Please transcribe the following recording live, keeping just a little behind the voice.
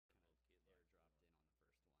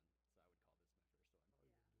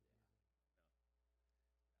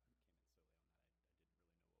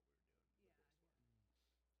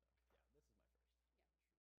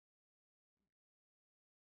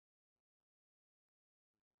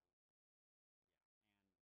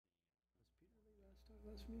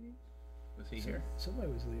last meeting? Was he here?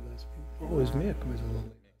 Somebody was late last meeting. Oh, it was Mick was a little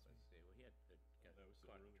late. He had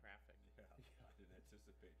caught in traffic. Yeah, I didn't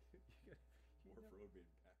anticipate Wharf Road being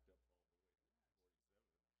packed up.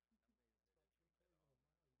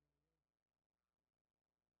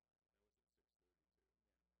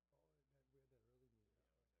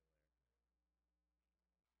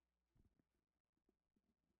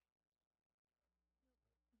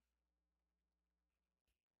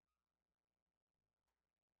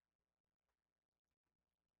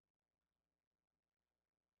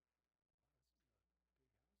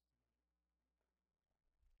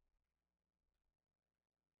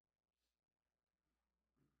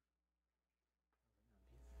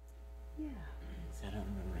 Yeah. I don't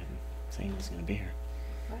remember him saying he was going to be here.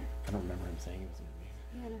 What? I don't remember him saying he was going to be here.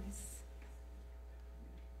 Yeah, nice.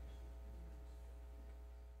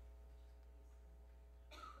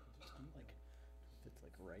 Just like, it's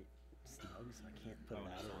like right snug, so I can't put it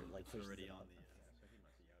out or like It's already on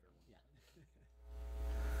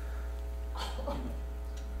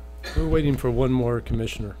the, We're waiting for one more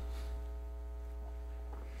commissioner.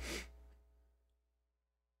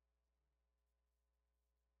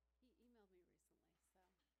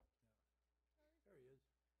 There he is.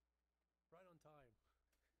 Right on time.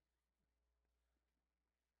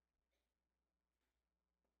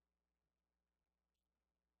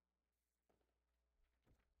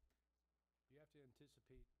 You have to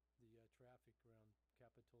anticipate the traffic around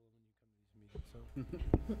Capitola when you come to these meetings, so.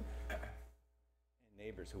 and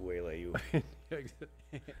neighbors who waylay you.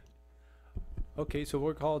 Okay, so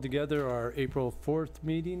we're called together our April 4th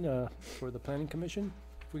meeting for the Planning Commission.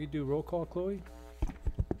 If we could do roll call, Chloe?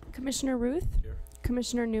 Commissioner Ruth? Here.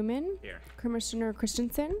 Commissioner Newman? Here. Commissioner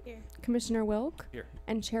Christensen? Here. Commissioner Wilk? Here.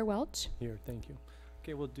 And Chair Welch? Here, thank you.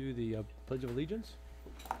 Okay, we'll do the Pledge of Allegiance.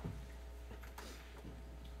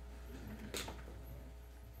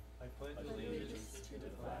 I pledge allegiance to the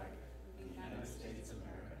flag of the United States of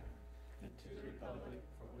America and to the republic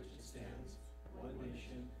for which it stands, one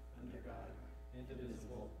nation, under God,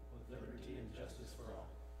 indivisible, with liberty and justice for all.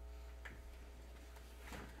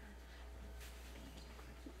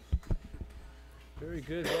 Very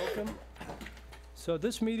good, welcome. So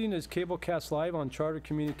this meeting is cablecast live on Charter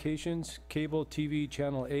Communications, Cable TV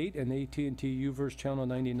Channel 8 and AT&T UVerse Channel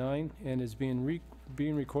 99, and is being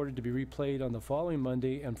recorded to be replayed on the following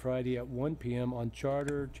Monday and Friday at 1 p.m. on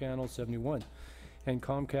Charter Channel 71 and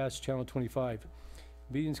Comcast Channel 25.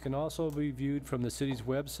 Meetings can also be viewed from the city's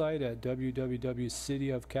website at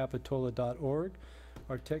www.cityofcapitola.org.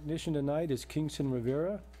 Our technician tonight is Kingston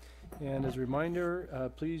Rivera, and as a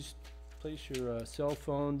reminder, please place your cell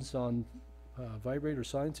phones on vibrate or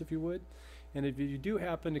silence if you would. And if you do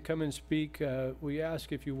happen to come and speak, we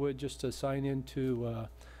ask if you would just to sign into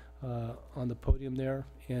on the podium there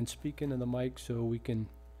and speak into the mic so we can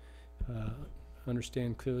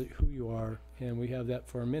understand clearly who you are, and we have that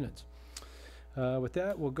for our minutes. With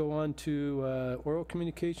that, we'll go on to oral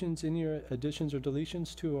communications. Any additions or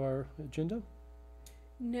deletions to our agenda?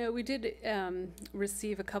 No, we did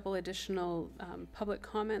receive a couple additional public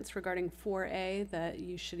comments regarding 4A that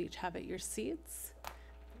you should each have at your seats.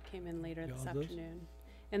 It came in later this afternoon.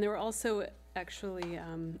 And there were also actually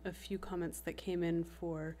a few comments that came in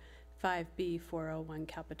for 5B 401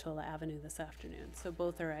 Capitola Avenue this afternoon. So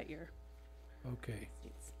both are at your Okay.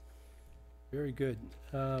 seats. Very good.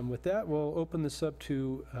 With that, we'll open this up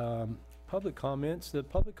to public comments. The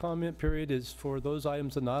public comment period is for those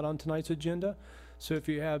items that are not on tonight's agenda. So if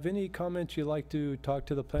you have any comments you'd like to talk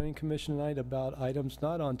to the Planning Commission tonight about items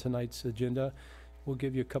not on tonight's agenda, we'll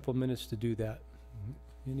give you a couple minutes to do that.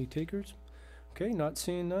 Any takers? Okay, not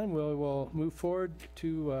seeing none, we'll move forward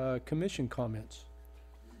to commission comments.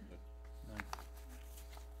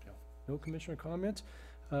 No commissioner comments?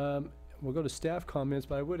 We'll go to staff comments,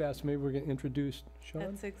 but I would ask maybe we're going to introduce Sean.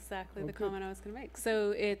 That's exactly Oh, the good. comment I was going to make.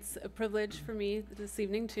 So it's a privilege for me this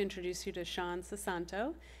evening to introduce you to Sean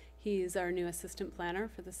Sasanto. He's our new assistant planner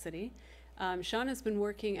for the city. Sean has been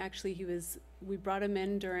working, actually we brought him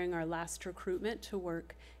in during our last recruitment to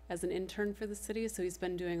work as an intern for the city. So he's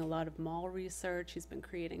been doing a lot of mall research. He's been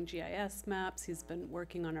creating GIS maps. He's been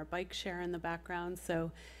working on our bike share in the background.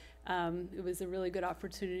 So it was a really good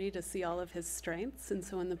opportunity to see all of his strengths. And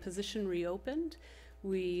so when the position reopened,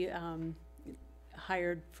 we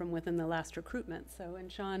hired from within the last recruitment. So,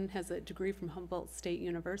 and Sean has a degree from Humboldt State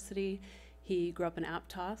University. He grew up in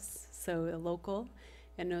Aptos, so a local,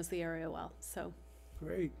 and knows the area well. So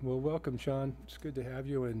Great. Well, welcome, Sean. It's good to have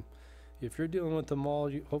you. And if you're dealing with the mall,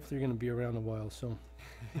 hopefully you're going to be around a while, so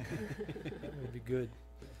that would be good.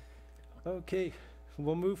 Okay.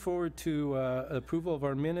 We'll move forward to approval of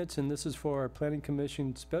our minutes, and this is for our Planning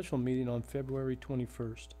Commission special meeting on February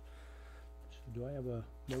 21st. So do I have a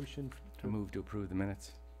motion? To move to approve the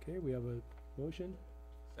minutes. Okay, we have a motion,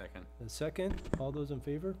 Second. a second. All those in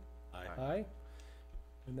favor? Aye. Aye.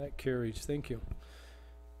 And that carries. Thank you.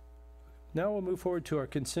 Now we'll move forward to our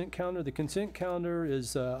consent calendar. The consent calendar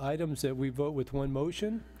is items that we vote with one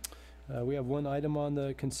motion. We have one item on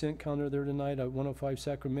the consent calendar there tonight at 105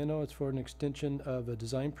 Sacramento. It's for an extension of a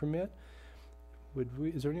design permit.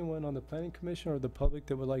 Is there anyone on the Planning Commission or the public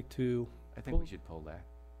that would like to? I think we should pull that,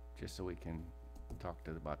 just so we can talk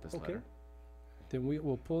about this Okay. letter. Then we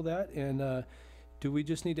will pull that. And do we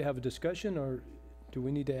just need to have a discussion, or do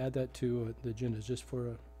we need to add that to the agenda just for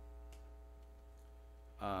a?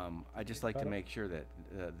 I'd just like to Kyle? make sure that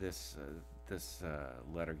this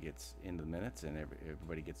letter gets into the minutes and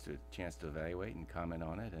everybody gets a chance to evaluate and comment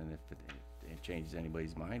on it. And if it changes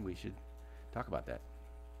anybody's mind, we should talk about that.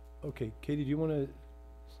 Okay, Katie, do you want to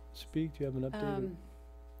speak? Do you have an update?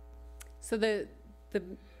 So the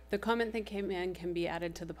comment that came in can be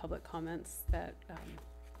added to the public comments that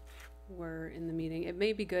were in the meeting. It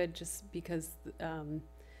may be good just because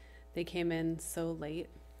they came in so late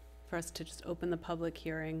for us to just open the public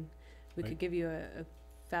hearing. We Right. could give you a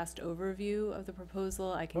fast overview of the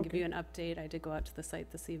proposal. I can give Okay. you an update. I did go out to the site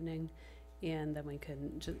this evening, and then we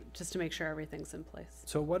can, just to make sure everything's in place.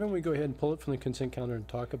 So why don't we go ahead and pull it from the consent calendar and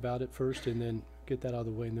talk about it first, and then get that out of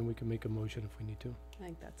the way, and then we can make a motion if we need to. I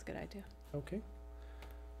think that's a good idea. Okay?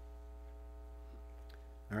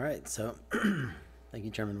 All right, so thank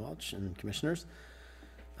you, Chairman Welch and Commissioners.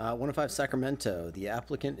 105 Sacramento, the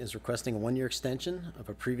applicant is requesting a one-year extension of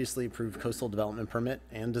a previously approved coastal development permit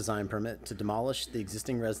and design permit to demolish the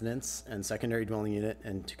existing residence and secondary dwelling unit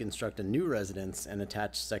and to construct a new residence and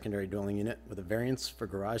attached secondary dwelling unit with a variance for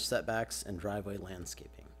garage setbacks and driveway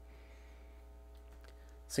landscaping.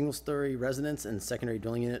 Single-story residence and secondary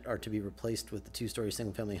dwelling unit are to be replaced with the two-story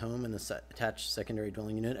single-family home and the attached secondary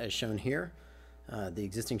dwelling unit as shown here. The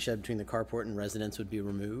existing shed between the carport and residence would be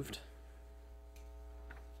removed.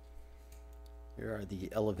 Here are the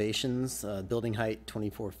elevations. Building height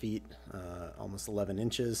 24 feet, almost 11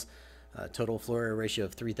 inches. Total floor area ratio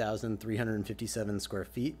of 3,357 square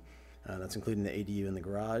feet. That's including the ADU in the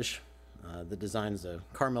garage. The design is a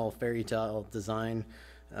Carmel fairy tale design,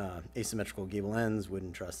 asymmetrical gable ends,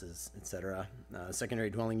 wooden trusses, etc. Secondary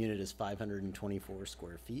dwelling unit is 524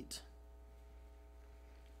 square feet.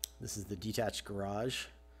 This is the detached garage.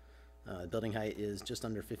 Building height is just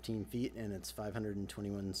under 15 feet and it's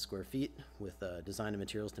 521 square feet with design and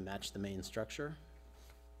materials to match the main structure.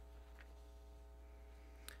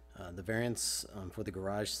 The variance for the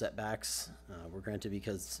garage setbacks were granted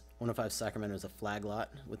because 105 Sacramento is a flag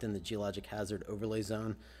lot within the geologic hazard overlay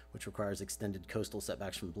zone, which requires extended coastal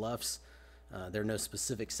setbacks from bluffs. There are no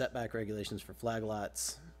specific setback regulations for flag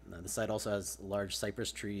lots. The site also has large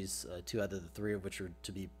cypress trees, 2 out of the 3 of which are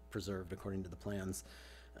to be preserved according to the plans.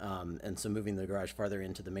 And so moving the garage farther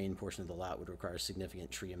into the main portion of the lot would require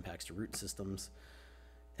significant tree impacts to root systems.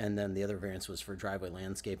 And then the other variance was for driveway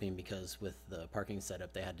landscaping because with the parking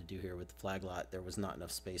setup they had to do here with the flag lot, there was not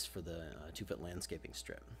enough space for the 2-foot landscaping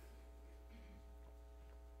strip.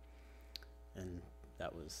 And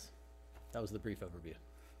that was the brief overview.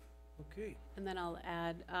 Okay. And then I'll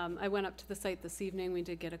add, I went up to the site this evening. We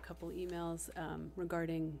did get a couple emails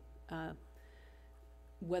regarding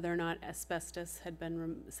whether or not asbestos had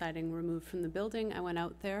been siding removed from the building. I went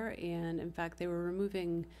out there, and in fact, they were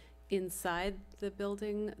removing inside the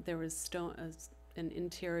building. There was stone, an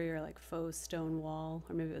interior like faux stone wall,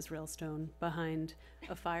 or maybe it was real stone, behind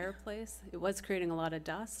a fireplace. It was creating a lot of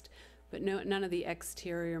dust, but none of the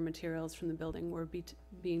exterior materials from the building were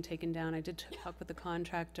being taken down. I did talk with the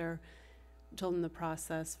contractor, told him the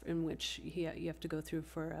process in which you have to go through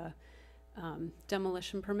for a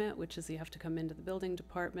demolition permit, which is you have to come into the building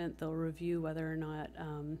department. They'll review whether or not,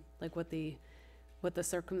 like what the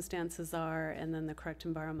circumstances are, and then the correct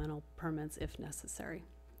environmental permits if necessary.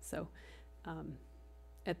 So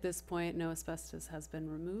at this point, no asbestos has been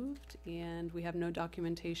removed, and we have no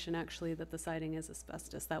documentation actually that the siding is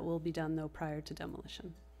asbestos. That will be done though prior to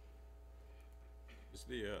demolition. Is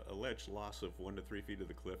the alleged loss of 1 to 3 feet of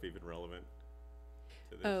the cliff even relevant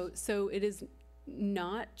to this? Oh, so it is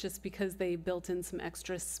not, just because they built in some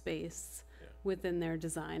extra space within their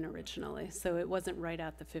design originally. So it wasn't right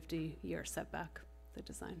at the 50-year setback, the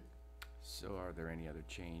design. So are there any other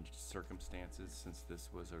changed circumstances since this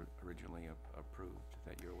was originally approved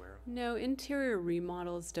that you're aware of? No, interior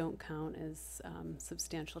remodels don't count as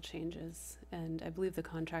substantial changes. And I believe the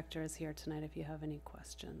contractor is here tonight if you have any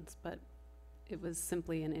questions. But it was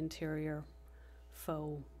simply an interior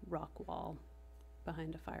faux rock wall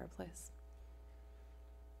behind a fireplace.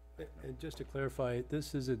 And just to clarify,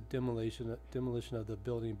 this is a demolition of the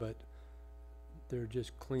building, but they're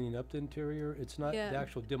just cleaning up the interior? It's not Yeah. the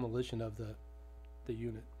actual demolition of the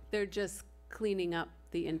unit? They're just cleaning up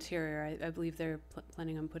the interior. I believe they're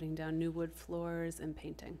planning on putting down new wood floors and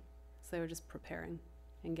painting. So they were just preparing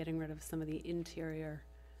and getting rid of some of the interior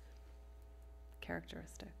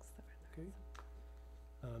characteristics that were in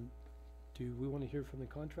there. Do we want to hear from the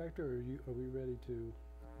contractor, or are we ready to,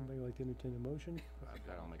 anybody like to entertain a motion? I've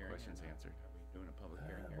got all my questions answered. Doing a public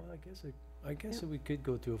hearing here. Well, I guess that we could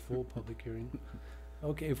go to a full public hearing.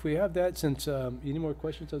 Okay, if we have that, since, any more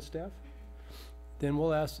questions of staff? Then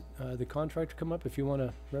we'll ask the contractor to come up if you want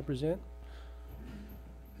to represent,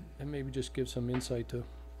 and maybe just give some insight to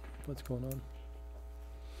what's going on.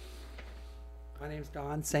 My name's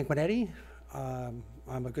Don Sanguinetti.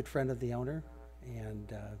 I'm a good friend of the owner,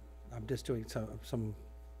 and I'm just doing some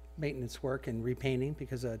maintenance work and repainting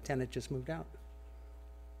because a tenant just moved out.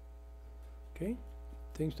 Okay,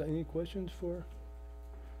 any questions for,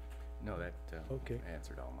 No, that okay.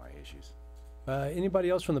 answered all my issues.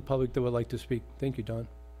 Anybody else from the public that would like to speak? Thank you, Don.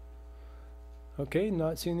 Okay,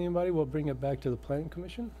 not seeing anybody, we'll bring it back to the planning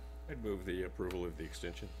commission. I'd move the approval of the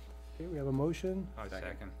extension. Okay, we have a motion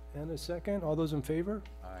Second. and a second. All those in favor?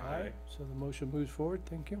 Aye. So the motion moves forward.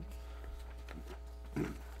 Thank you.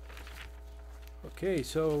 Okay,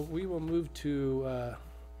 so we will move to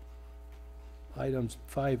items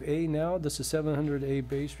 5A now. This is 700A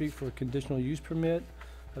Bay Street for a conditional use permit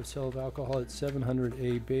of sale of alcohol at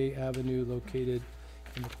 700A Bay Avenue located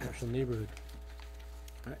in the commercial neighborhood.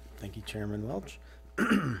 All right, thank you, Chairman Welch.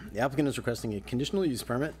 The applicant is requesting a conditional use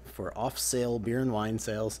permit for off-sale beer and wine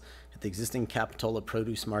sales at the existing Capitola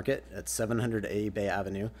Produce Market at 700A Bay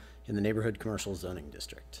Avenue in the Neighborhood Commercial Zoning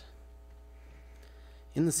District.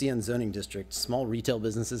 In the CN zoning district, small retail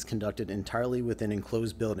businesses conducted entirely within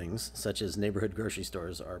enclosed buildings, such as neighborhood grocery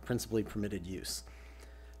stores, are principally permitted use.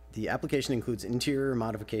 The application includes interior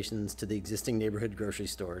modifications to the existing neighborhood grocery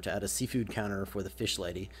store to add a seafood counter for the Fish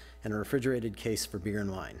Lady and a refrigerated case for beer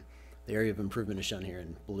and wine. The area of improvement is shown here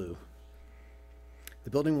in blue. The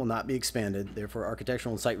building will not be expanded, therefore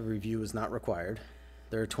architectural and site review is not required.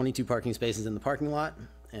 There are 22 parking spaces in the parking lot,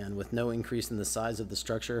 and with no increase in the size of the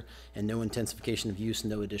structure and no intensification of use,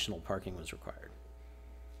 no additional parking was required.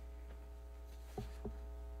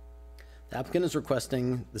 The applicant is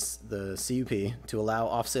requesting the CUP to allow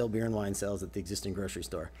off-sale beer and wine sales at the existing grocery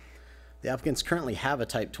store. The applicants currently have a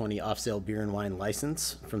Type 20 off-sale beer and wine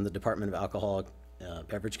license from the Department of Alcoholic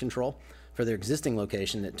Beverage Control for their existing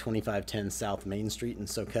location at 2510 South Main Street in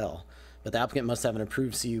Soquel. But the applicant must have an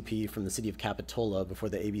approved CUP from the city of Capitola before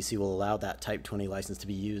the ABC will allow that Type 20 license to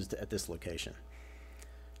be used at this location.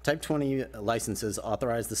 Type 20 licenses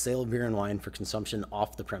authorize the sale of beer and wine for consumption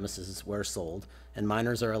off the premises where sold, and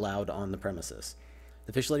minors are allowed on the premises.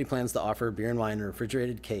 The Fish Lady plans to offer beer and wine in a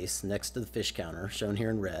refrigerated case next to the fish counter, shown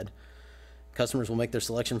here in red. Customers will make their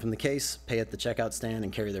selection from the case, pay at the checkout stand,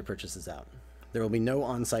 and carry their purchases out. There will be no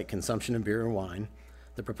on-site consumption of beer or wine.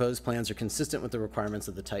 The proposed plans are consistent with the requirements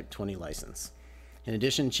of the Type 20 license. In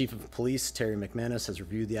addition, Chief of Police Terry McManus has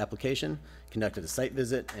reviewed the application, conducted a site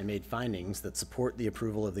visit, and made findings that support the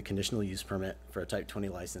approval of the conditional use permit for a Type 20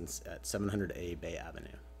 license at 700A Bay Avenue.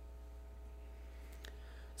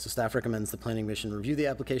 So staff recommends the Planning Commission review the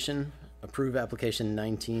application, approve application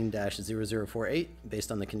 19-0048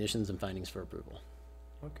 based on the conditions and findings for approval.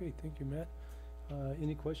 Okay, thank you, Matt.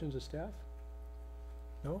 Any questions of staff?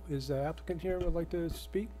 No? Is the applicant here would like to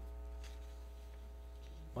speak?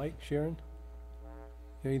 Mike, Sharon?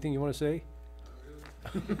 Anything you want to say?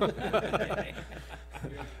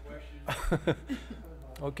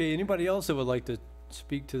 Okay, anybody else that would like to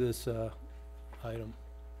speak to this item?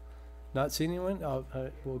 Not seeing anyone?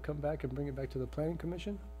 We'll come back and bring it back to the Planning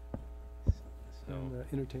Commission and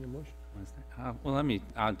entertain a motion. Well,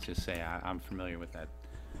 I'll just say I'm familiar with that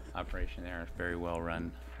operation there. It's a very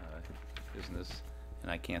well-run business,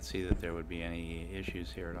 and I can't see that there would be any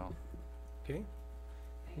issues here at all. Okay.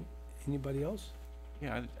 Anybody else?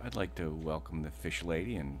 Yeah, I'd like to welcome the Fish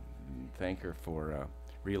Lady and thank her for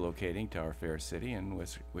relocating to our fair city and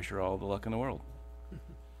wish her all the luck in the world.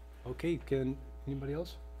 Okay, anybody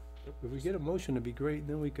else? If we get a motion, it'd be great,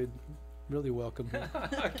 then we could really welcome her.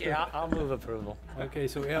 Okay, I'll move approval. Okay,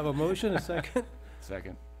 so we have a motion, a second?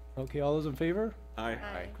 Second. Okay, all those in favor? Aye.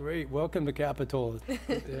 Aye. Great, welcome to Capitola.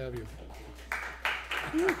 Good to have you.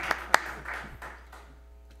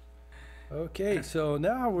 Okay, so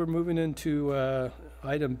now we're moving into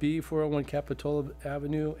item B, 401 Capitola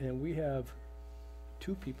Avenue, and we have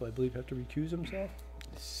two people, I believe, have to recuse themselves.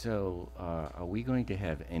 So, are we going to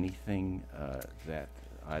have anything that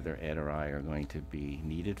either Ed or I are going to be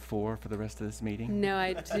needed for the rest of this meeting. No,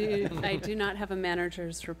 I do not have a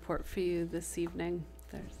manager's report for you this evening.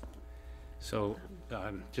 There's, So,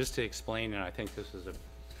 just to explain, and I think this is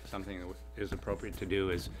something that is appropriate to do,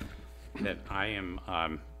 is that I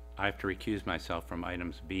have to recuse myself from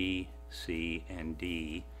items B, C, and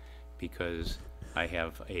D because I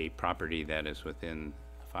have a property that is within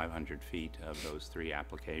 500 feet of those 3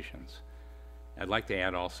 applications. I'd like to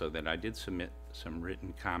add also that I did submit some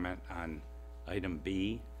written comment on item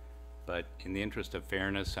B, but in the interest of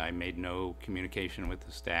fairness, I made no communication with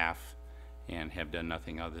the staff and have done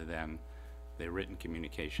nothing other than the written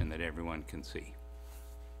communication that everyone can see.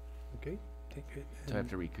 Okay, take it. So I have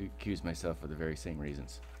to recuse myself for the very same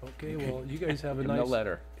reasons. Okay, well, you guys have a In nice. the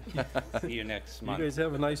letter. See you next You month. guys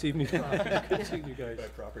have a nice evening. Good seeing you guys.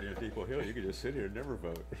 That property on Depot Hill, you could just sit here and never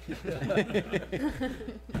vote. Exactly.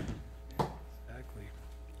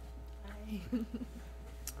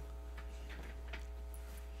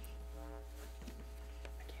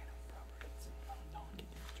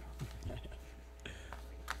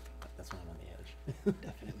 That's why I'm on the edge.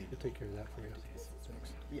 Definitely. We'll take care of that for you.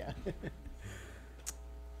 Yeah.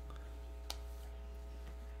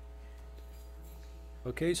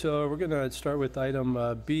 Okay, so we're gonna start with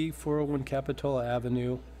item B, 401 Capitola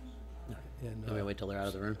Avenue. And Can we wait till they're out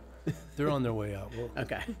of the room? they're on their way out. Well,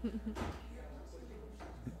 Okay.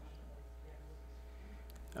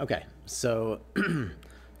 Okay, so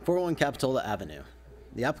 401 Capitola Avenue.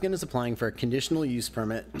 The applicant is applying for a conditional use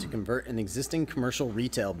permit to convert an existing commercial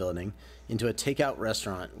retail building into a takeout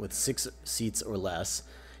restaurant with 6 seats or less,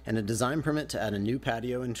 and a design permit to add a new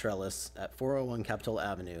patio and trellis at 401 Capitola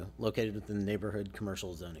Avenue, located within the neighborhood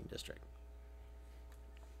commercial zoning district.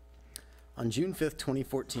 On June 5th,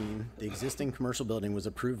 2014, the existing commercial building was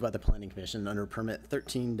approved by the Planning Commission under permit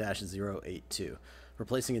 13-082,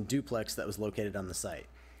 replacing a duplex that was located on the site.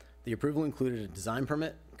 The approval included a design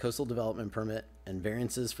permit, coastal development permit, and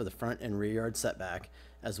variances for the front and rear yard setback,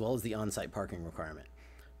 as well as the on-site parking requirement.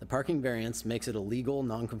 The parking variance makes it a legal,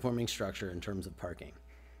 non-conforming structure in terms of parking.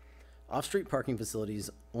 Off-street parking facilities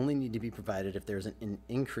only need to be provided if there's an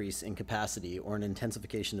increase in capacity or an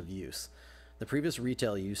intensification of use. The previous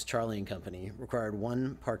retail use, Charlie and Company, required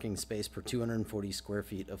 1 parking space per 240 square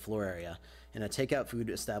feet of floor area, and a takeout food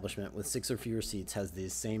establishment with 6 or fewer seats has the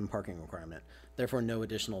same parking requirement. Therefore, no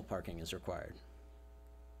additional parking is required.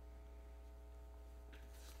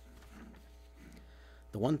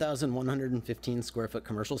 The 1,115 square foot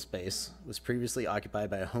commercial space was previously occupied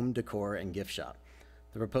by a home decor and gift shop.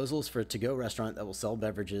 The proposal is for a to-go restaurant that will sell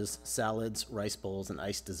beverages, salads, rice bowls, and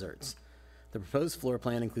iced desserts. The proposed floor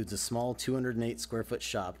plan includes a small 208 square foot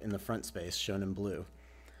shop in the front space, shown in blue,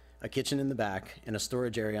 a kitchen in the back, and a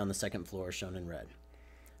storage area on the second floor, shown in red.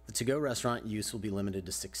 The to-go restaurant use will be limited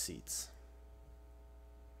to 6 seats.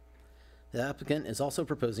 The applicant is also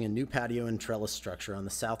proposing a new patio and trellis structure on the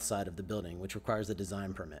south side of the building, which requires a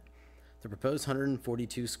design permit. The proposed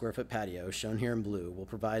 142 square foot patio, shown here in blue, will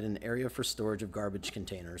provide an area for storage of garbage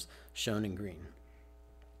containers, shown in green.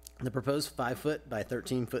 The proposed 5 foot by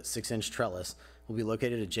 13 foot 6 inch trellis will be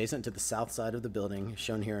located adjacent to the south side of the building,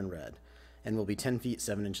 shown here in red, and will be 10 feet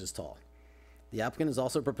 7 inches tall. The applicant is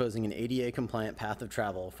also proposing an ADA compliant path of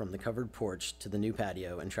travel from the covered porch to the new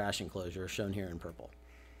patio and trash enclosure, shown here in purple.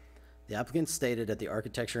 The applicant stated at the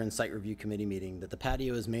Architecture and Site Review Committee meeting that the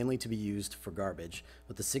patio is mainly to be used for garbage,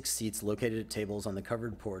 with the 6 seats located at tables on the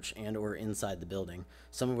covered porch and or inside the building,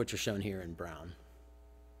 some of which are shown here in brown.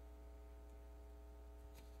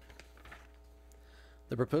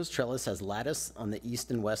 The proposed trellis has lattice on the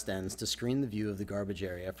east and west ends to screen the view of the garbage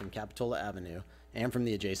area from Capitola Avenue and from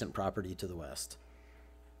the adjacent property to the west.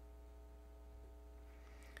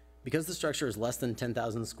 Because the structure is less than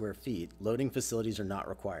 10,000 square feet, loading facilities are not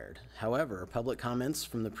required. However, public comments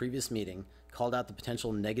from the previous meeting called out the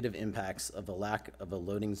potential negative impacts of the lack of a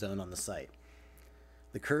loading zone on the site.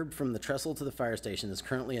 The curb from the trestle to the fire station is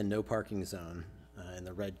currently a no parking zone in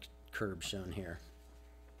the red curb shown here.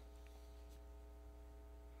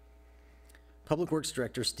 Public Works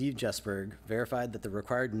Director Steve Jesberg verified that the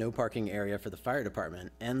required no parking area for the fire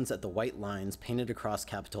department ends at the white lines painted across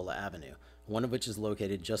Capitola Avenue, one of which is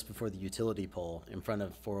located just before the utility pole in front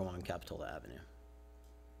of 401 Capitola Avenue.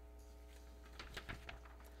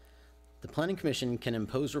 The Planning Commission can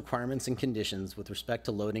impose requirements and conditions with respect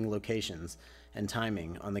to loading locations and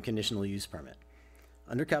timing on the conditional use permit.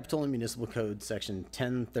 Under Capitola Municipal Code Section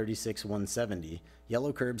 1036-170,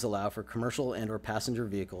 yellow curbs allow for commercial and or passenger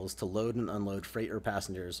vehicles to load and unload freight or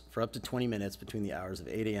passengers for up to 20 minutes between the hours of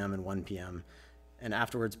 8 a.m. and 1 p.m., and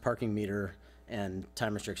afterwards parking meter and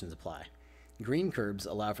time restrictions apply. Green curbs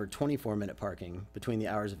allow for 24-minute parking between the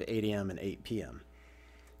hours of 8 a.m. and 8 p.m.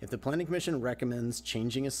 If the planning commission recommends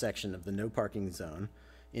changing a section of the no parking zone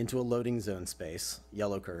into a loading zone space,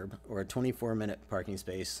 yellow curb, or a 24-minute parking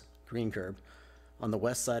space, green curb, on the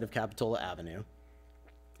west side of Capitola Avenue,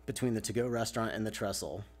 between the to-go restaurant and the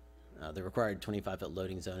trestle, the required 25-foot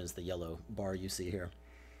loading zone is the yellow bar you see here.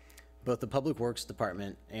 Both the Public Works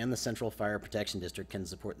Department and the Central Fire Protection District can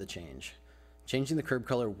support the change. Changing the curb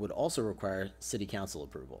color would also require city council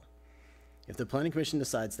approval. If the planning commission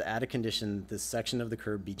decides to add a condition that this section of the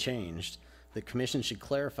curb be changed, the commission should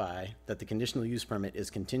clarify that the conditional use permit is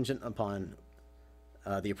contingent upon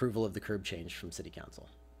the approval of the curb change from city council.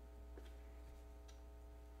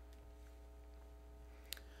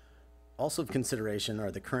 Also of consideration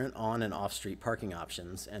are the current on and off-street parking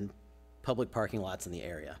options and public parking lots in the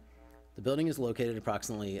area. The building is located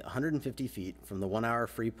approximately 150 feet from the 1-hour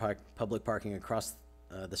free public parking across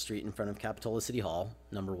the street in front of Capitola City Hall,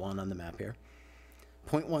 number 1 on the map here.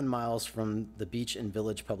 0.1 miles from the beach and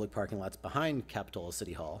village public parking lots behind Capitola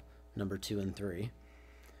City Hall, number 2 and 3.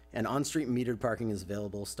 And on-street metered parking is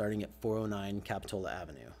available starting at 409 Capitola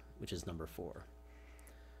Avenue, which is number 4.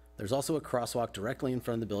 There's also a crosswalk directly in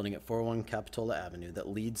front of the building at 401 Capitola Avenue that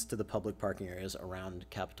leads to the public parking areas around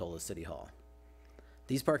Capitola City Hall.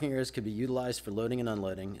 These parking areas could be utilized for loading and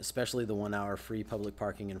unloading, especially the 1-hour free public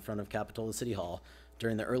parking in front of Capitola City Hall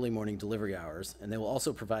during the early morning delivery hours, and they will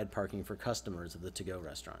also provide parking for customers of the to-go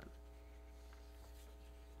restaurant.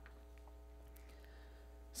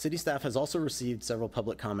 City staff has also received several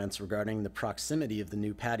public comments regarding the proximity of the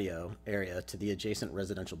new patio area to the adjacent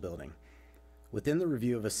residential building. Within the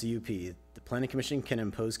review of a CUP, the Planning Commission can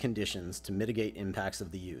impose conditions to mitigate impacts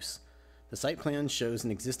of the use. The site plan shows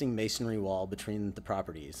an existing masonry wall between the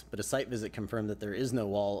properties, but a site visit confirmed that there is no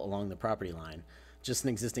wall along the property line, just an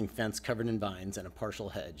existing fence covered in vines and a partial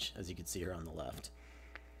hedge, as you can see here on the left.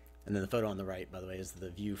 And then the photo on the right, by the way, is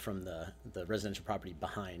the view from the residential property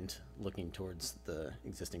behind, looking towards the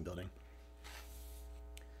existing building.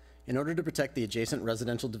 In order to protect the adjacent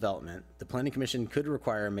residential development, the Planning Commission could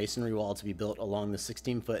require a masonry wall to be built along the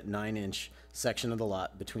 16-foot 9-inch section of the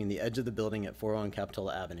lot between the edge of the building at 401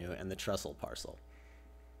 Capitola Avenue and the trestle parcel,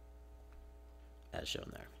 as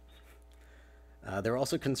shown there. There are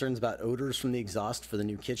also concerns about odors from the exhaust for the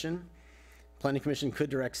new kitchen. Planning Commission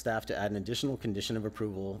could direct staff to add an additional condition of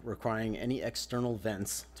approval requiring any external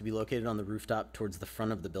vents to be located on the rooftop towards the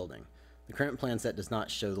front of the building. The current plan set does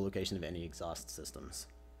not show the location of any exhaust systems.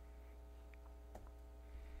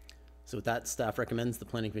 So with that, staff recommends the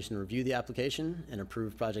Planning Commission review the application and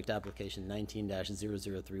approve project application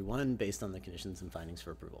 19-0031 based on the conditions and findings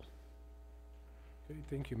for approval. Okay,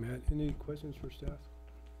 thank you, Matt. Any questions for staff?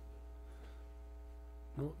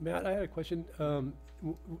 No, Matt, I had a question.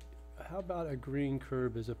 How about a green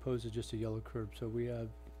curb as opposed to just a yellow curb? So we have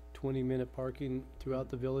 20-minute parking throughout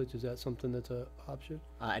the village. Is that something that's an option?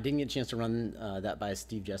 I didn't get a chance to run that by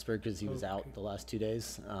Steve Jesper because he was Okay. out the last 2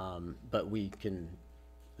 days, but we can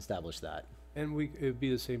establish that. And it would be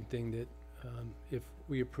the same thing that if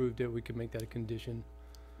we approved it, we could make that a condition.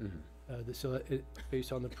 So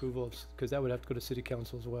based on the approval, because that would have to go to city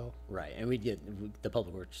council as well. Right, and we'd get the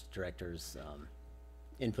Public Works Director's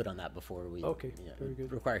input on that before we Very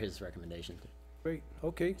good. require his recommendation. Great,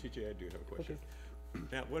 okay. TJ, I do have a question.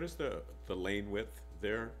 Matt, what is the lane width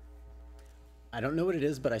there? I don't know what it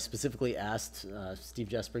is, but I specifically asked Steve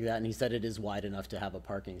Jesper that, and he said it is wide enough to have a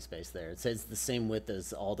parking space there. It says the same width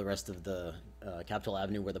as all the rest of the Capitol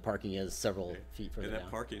Avenue where the parking is several feet further And that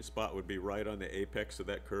down. parking spot would be right on the apex of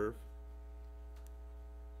that curve?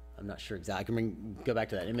 I'm not sure exactly. I can go back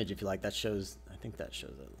to that image if you like. That shows, I think that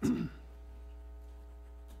shows it. Let's see.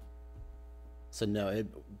 So no, it'd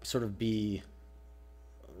sort of be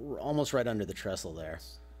almost right under the trestle there.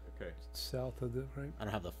 Okay. South of the, right? I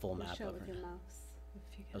don't have the full map Show of with it. your mouse.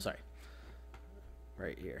 If you Oh, can. sorry.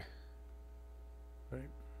 Right here. Right.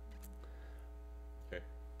 Okay.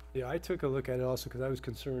 Yeah, I took a look at it also because I was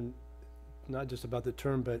concerned, not just about the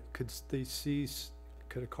turn, but could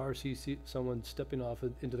could a car see someone stepping off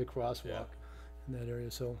into the crosswalk in that area?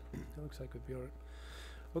 So it looks like it'd be all right.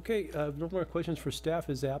 Okay, no more questions for staff.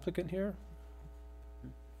 Is the applicant here?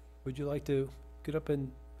 Would you like to get up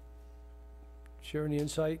and share any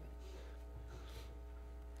insight?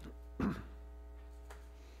 Hi,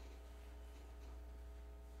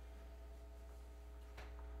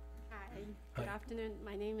 good Hi. afternoon.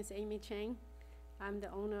 My name is Amy Chang. I'm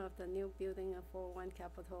the owner of the new building at 401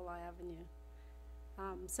 Capitola Avenue.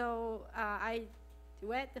 I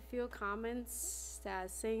read a few comments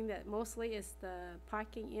that saying that mostly is the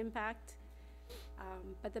parking impact,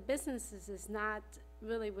 but the businesses is not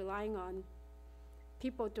really relying on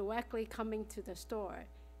people directly coming to the store.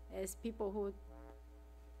 It's people who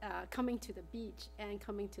coming to the beach and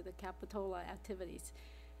coming to the Capitola activities.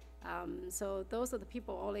 So those are the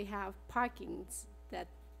people only have parkings that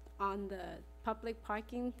on the public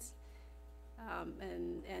parkings,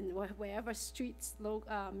 and wherever streets,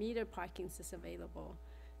 meter parkings is available.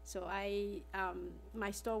 So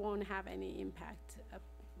my store won't have any impact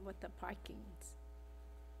with the parkings.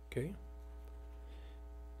 Okay.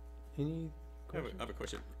 Any I questions? have a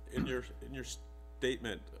question. In your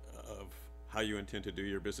statement of how you intend to do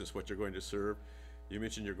your business, what you're going to serve, you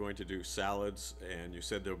mentioned you're going to do salads, and you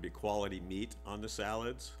said there'll be quality meat on the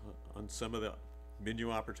salads, on some of the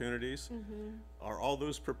menu opportunities. Are all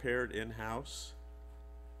those prepared in-house?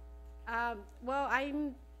 Well,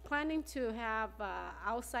 I'm planning to have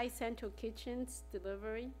outside central kitchens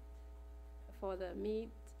delivery for the meat.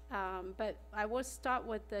 But I will start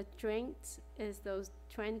with the drinks, is those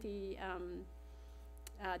trendy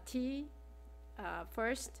tea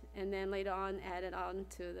first, and then later on add it on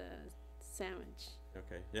to the sandwich.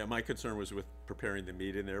 Okay, yeah, my concern was with preparing the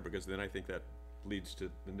meat in there, because then I think that leads to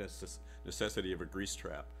the necessity of a grease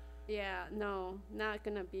trap. Yeah, no, not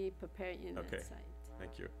gonna be prepared in that Okay. site.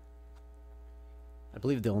 Thank you. I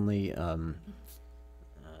believe the only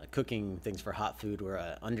cooking things for hot food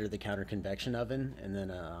were under-the-counter convection oven, and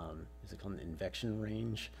then is it called an convection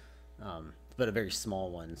range? But a very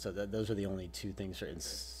small one. So those are the only two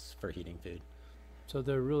things for heating food. So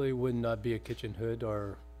there really would not be a kitchen hood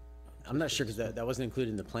or, I'm not sure, because that wasn't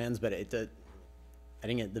included in the plans, but I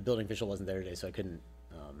didn't get, the building official wasn't there today, so I couldn't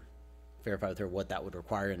verify with her what that would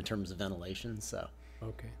require in terms of ventilation, so,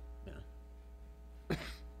 okay. yeah.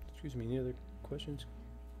 Excuse me, any other questions?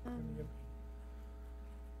 Not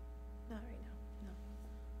right now,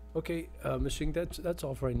 no. Okay, Ms. Shing, that's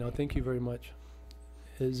all for right now. Thank you very much.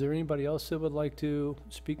 Is there anybody else that would like to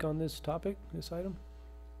speak on this topic, this item?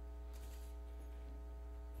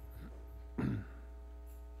 And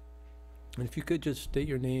if you could just state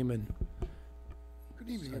your name and. Good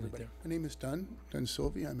evening, Start it everybody. there. My name is Dunn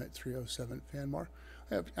Sylvie. I'm at 307 Fanmar.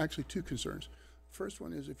 I have actually two concerns. First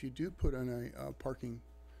one is, if you do put on a parking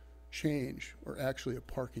change, or actually a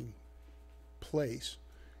parking place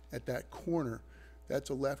at that corner, that's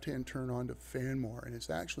a left-hand turn onto Fanmar, and it's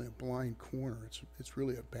actually a blind corner. It's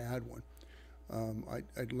really a bad one.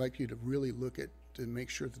 I'd like you to really look at, to make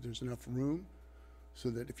sure that there's enough room, so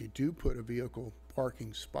that if you do put a vehicle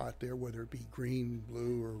parking spot there, whether it be green,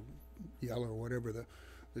 blue, or yellow, or whatever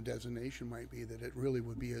the designation might be, that it really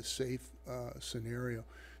would be a safe scenario,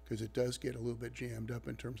 because it does get a little bit jammed up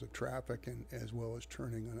in terms of traffic, and as well as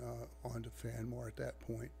turning onto Fanmar at that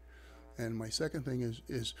point. And my second thing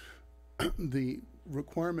is the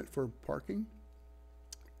requirement for parking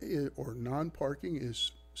or non-parking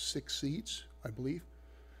is 6 seats, I believe.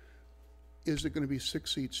 Is it going to be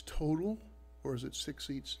 6 seats total, or is it 6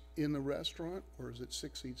 seats in the restaurant, or is it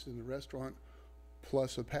 6 seats in the restaurant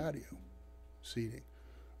plus a patio seating?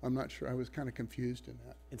 I'm not sure. I was kind of confused in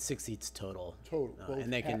that. It's 6 seats total. Total. Both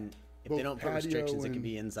And they can, if they both don't put patio restrictions, it can and-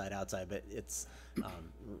 be inside, outside, but it's,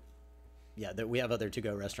 yeah, we have other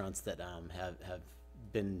to-go restaurants that have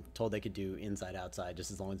been told they could do inside, outside,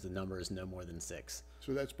 just as long as the number is no more than 6.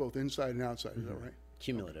 So that's both inside and outside, is that right?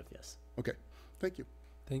 Cumulative, yes. Okay, thank you.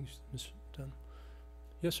 Thanks, Ms. Dunn.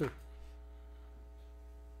 Yes, sir.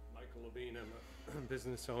 Michael Levine, I'm a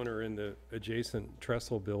business owner in the adjacent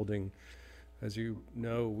Trestle building. As you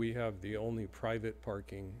know, we have the only private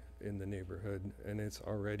parking in the neighborhood, and it's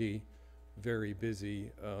already very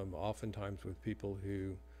busy, oftentimes with people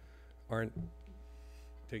who aren't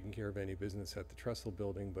taking care of any business at the Trestle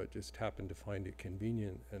building, but just happen to find it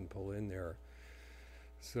convenient and pull in there.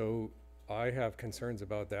 So I have concerns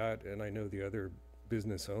about that, and I know the other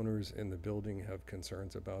business owners in the building have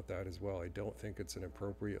concerns about that as well. I don't think it's an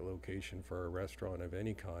appropriate location for a restaurant of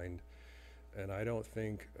any kind, and I don't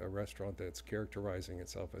think a restaurant that's characterizing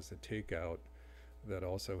itself as a takeout that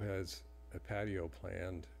also has a patio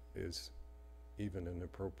planned is even an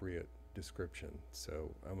appropriate description.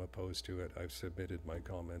 So I'm opposed to it. I've submitted my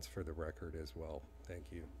comments for the record as well. Thank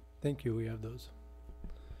you. Thank you, we have those.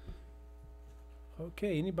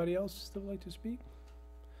 Okay, anybody else that would like to speak?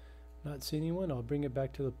 Not seeing anyone, I'll bring it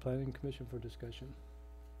back to the planning commission for discussion.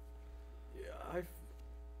 Yeah, I've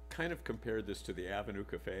kind of compared this to the Avenue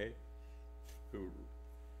Cafe, who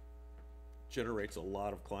generates a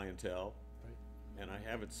lot of clientele. Right. And I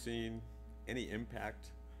haven't seen any impact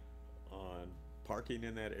on parking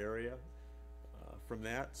in that area from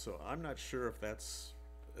that. So I'm not sure if that's,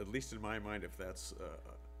 at least in my mind, if that's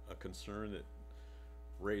a concern that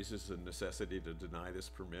raises the necessity to deny this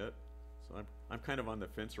permit. So I'm kind of on the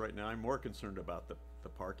fence right now. I'm more concerned about the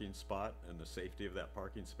parking spot and the safety of that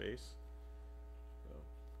parking space. So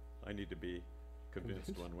I need to be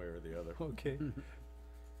convinced one way or the other. Okay.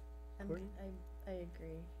 Courtney? I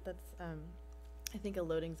agree. That's, I think a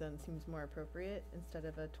loading zone seems more appropriate instead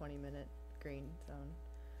of a 20-minute green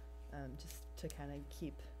zone, just to kind of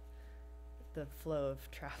keep the flow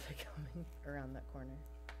of traffic coming around that corner.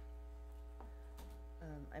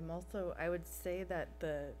 I would say that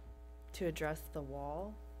to address the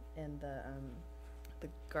wall and the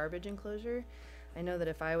garbage enclosure, I know that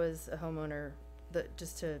if I was a homeowner,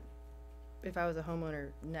 if I was a homeowner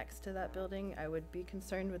next to that building, I would be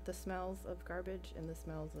concerned with the smells of garbage and the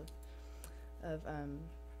smells of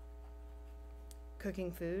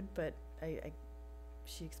cooking food, but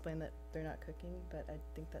she explained that they're not cooking, but I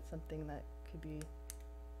think that's something that could be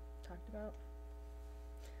talked about.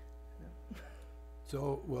 I don't know.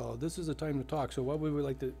 So, well, this is the time to talk, so what we would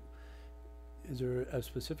like to, is there a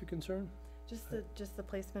specific concern? Just the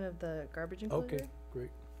placement of the garbage enclosure? Okay, great.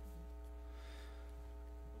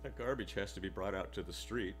 That garbage has to be brought out to the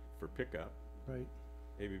street for pickup. Right.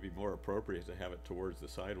 Maybe it'd be more appropriate to have it towards the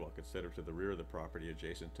sidewalk instead of to the rear of the property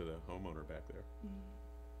adjacent to the homeowner back there.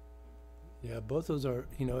 Yeah, both those are,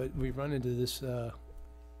 we run into this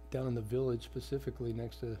down in the village specifically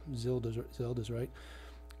next to Zelda's, right?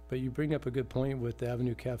 But you bring up a good point with the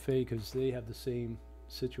Avenue Cafe, because they have the same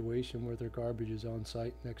situation where their garbage is on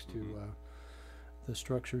site next to the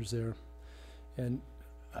structures there. And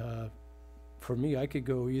for me, I could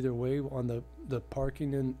go either way on the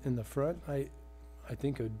parking in the front. I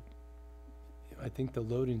think the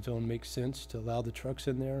loading zone makes sense to allow the trucks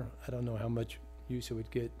in there. I don't know how much use it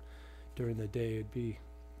would get during the day. It'd be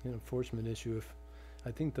an enforcement issue.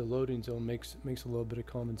 I think the loading zone makes a little bit of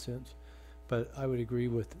common sense. But I would agree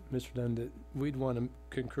with Mr. Dunn that we'd want to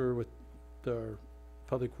concur with our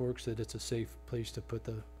Public Works that it's a safe place to put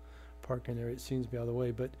the parking there. It seems to be out of the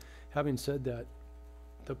way. But having said that,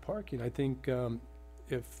 the parking, I think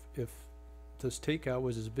if this takeout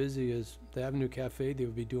was as busy as the Avenue Cafe, they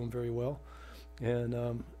would be doing very well.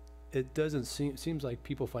 And it doesn't seems like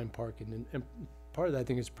people find parking. And part of that, I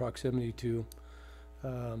think, is proximity to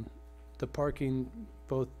the parking,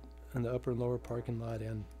 both in the upper and lower parking lot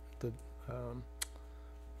and the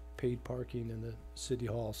paid parking in the city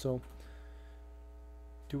hall. So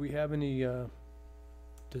do we have any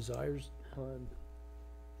desires on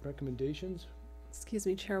recommendations? Excuse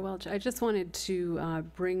me, Chair Welch. I just wanted to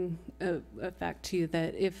bring a fact to you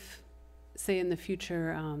that if, say in the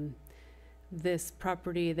future, this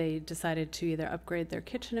property, they decided to either upgrade their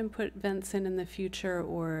kitchen and put vents in the future,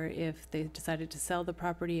 or if they decided to sell the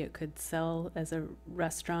property, it could sell as a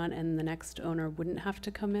restaurant and the next owner wouldn't have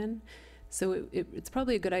to come in. So it's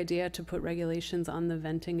probably a good idea to put regulations on the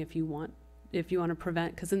venting if you want to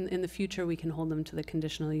prevent, because in the future we can hold them to the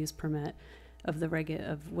conditional use permit of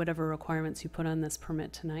of whatever requirements you put on this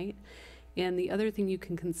permit tonight. And the other thing you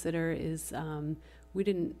can consider is we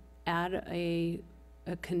didn't add a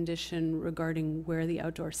condition regarding where the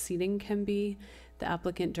outdoor seating can be. The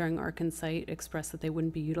applicant during Arc and Site expressed that they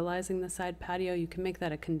wouldn't be utilizing the side patio. You can make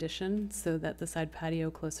that a condition so that the side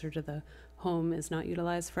patio closer to the home is not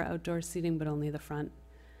utilized for outdoor seating, but only the front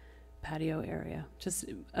patio area. Just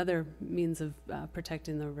other means of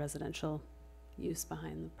protecting the residential use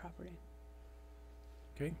behind the property.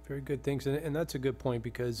 Okay, very good, thanks. And that's a good point,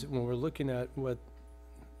 because when we're looking at what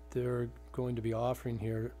they're going to be offering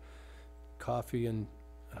here, coffee and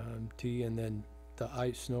tea, and then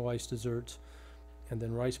the snow ice desserts, and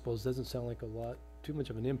then rice bowls, doesn't sound like too much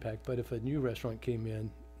of an impact. But if a new restaurant came in,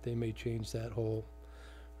 they may change that whole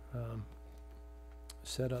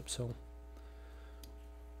setup. So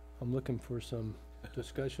I'm looking for some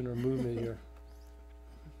discussion or movement here.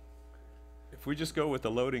 If we just go with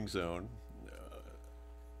the loading zone,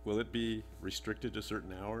 will it be restricted to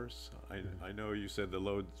certain hours? I know you said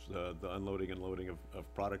the unloading and loading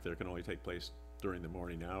of product there can only take place during the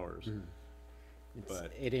morning hours. It's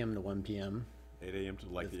But 8 a.m. to 1 p.m. 8 a.m. to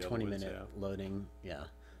like with the other ones, 20-minute loading, yeah.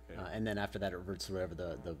 Okay. And then after that, it reverts to whatever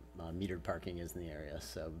the metered parking is in the area,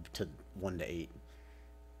 so to 1 to 8.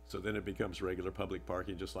 So then it becomes regular public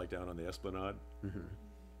parking, just like down on the Esplanade?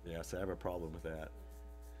 Yes, I have a problem with that.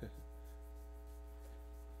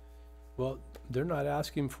 Well, they're not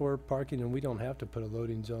asking for parking, and we don't have to put a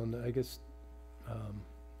loading zone. I guess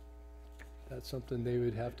that's something they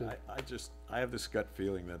would have to. I have this gut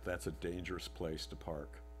feeling that that's a dangerous place to park.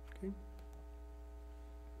 Okay.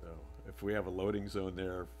 So if we have a loading zone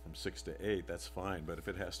there from 6 to 8, that's fine, but if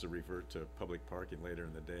it has to revert to public parking later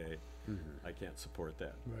in the day, I can't support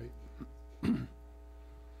that. Right.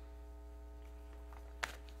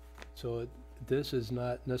 So this is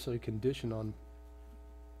not necessarily conditioned on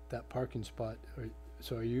that parking spot.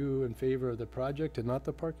 So are you in favor of the project and not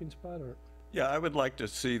the parking spot, or? Yeah, I would like to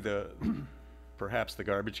see the perhaps the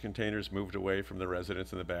garbage containers moved away from the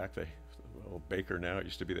residents in the back. Well, Baker now, it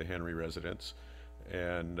used to be the Henry residence.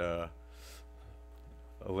 And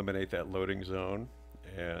eliminate that loading zone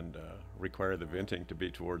and require the venting to be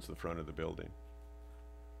towards the front of the building.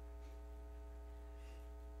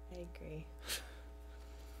 I agree.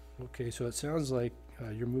 Okay, so it sounds like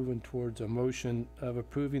you're moving towards a motion of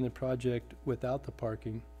approving the project without the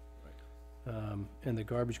parking. And the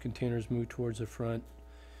garbage containers move towards the front.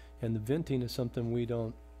 And the venting is something we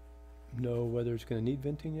don't know whether it's gonna need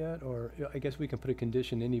venting yet, or I guess we can put a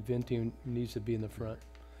condition, any venting needs to be in the front.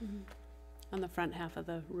 On the front half of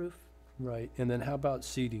the roof. Right, and then how about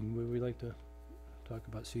seating? Would we like to talk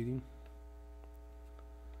about seating?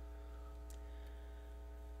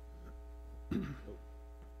 The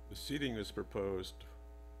seating is proposed,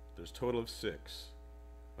 there's a total of 6.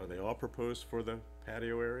 Are they all proposed for the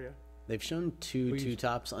patio area? They've shown two We-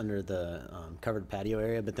 tops under the covered patio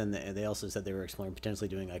area, but then they also said they were exploring potentially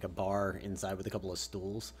doing like a bar inside with a couple of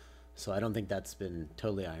stools. So I don't think that's been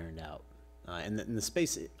totally ironed out. And the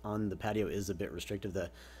space on the patio is a bit restrictive.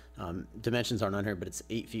 The dimensions aren't on here, but it's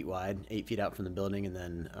 8 feet wide, 8 feet out from the building, and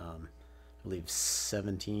then I believe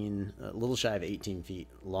 17, a little shy of 18 feet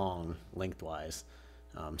long lengthwise.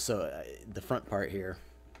 So the front part here,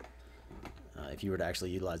 if you were to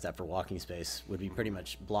actually utilize that for walking space, would be pretty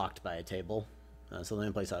much blocked by a table. So the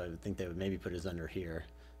only place I would think they would maybe put is under here,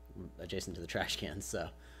 adjacent to the trash cans. So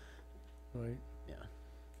Right, yeah,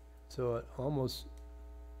 so it almost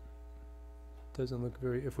doesn't look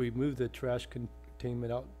very, if we move the trash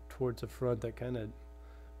containment out towards the front, that kind of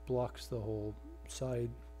blocks the whole side.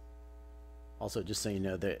 also just so you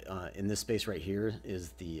know that in this space right here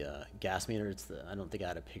is the gas meter. It's the, I don't think I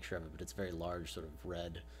had a picture of it, but it's very large, sort of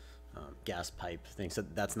red gas pipe thing. So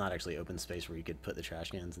that's not actually open space where you could put the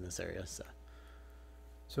trash cans in this area.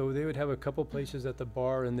 So they would have a couple places at the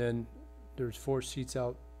bar, and then there's 4 seats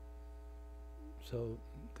out. So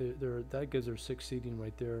that gives her 6 seating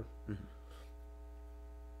right there.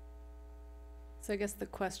 So I guess the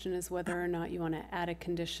question is whether or not you want to add a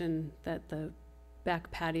condition that the back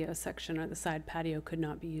patio section or the side patio could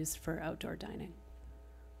not be used for outdoor dining.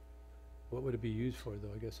 What would it be used for, though,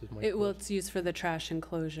 I guess is my Well, question. it's used for the trash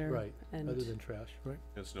enclosure. Right, And other than trash, right?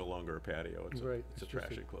 It's no longer a patio, it's Right, it's a it's just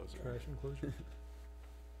trash a enclosure. Trash enclosure.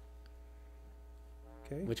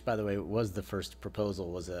 Okay, Which, by the way, was the first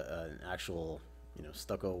proposal, was an actual,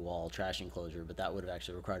 stucco wall trash enclosure, but that would have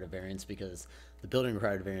actually required a variance because the building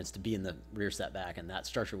required a variance to be in the rear setback, and that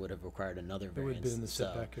structure would have required another it would variance. have been in the So,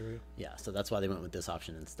 setback area. yeah, so that's why they went with this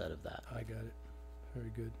option instead of that. I got it.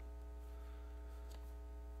 Very good.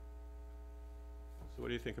 So what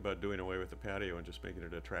do you think about doing away with the patio and just making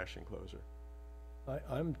it a trash enclosure?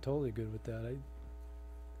 I'm totally good with that.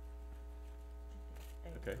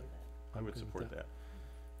 Okay, I I'm would good with support that.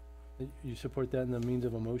 You support that in the means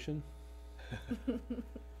of a motion?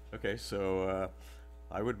 Okay, so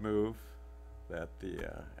I would move that the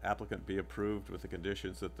applicant be approved with the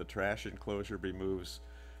conditions that the trash enclosure be moved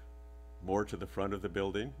more to the front of the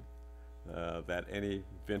building, that any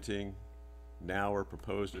venting now or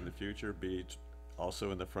proposed in the future be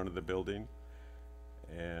also in the front of the building.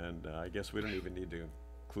 And I guess we don't even need to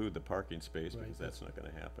include the parking space Right, because that's not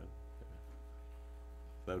gonna happen.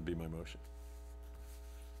 That would be my motion.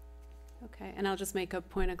 Okay, and I'll just make a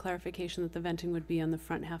point of clarification that the venting would be on the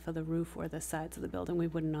front half of the roof or the sides of the building. We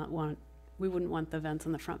wouldn't want the vents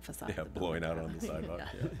on the front facade of Yeah, the building. blowing out on the sidewalk,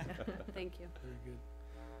 yeah. Thank you. Very good.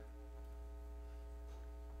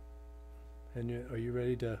 And are you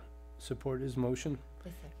ready to support his motion? A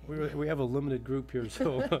second. We have a limited group here,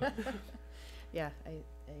 so. Yeah, I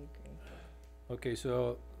agree. Okay,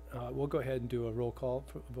 so we'll go ahead and do a roll call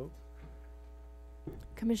for a vote.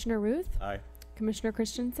 Commissioner Ruth, Aye. Commissioner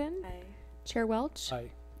Christensen, I Chair Welch. Aye.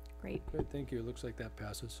 Great. Good, thank you. It looks like that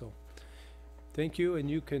passes, so. Thank you, and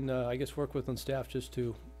you can, I guess, work with on staff just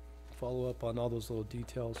to follow up on all those little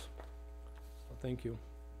details. So thank you.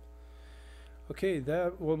 Okay,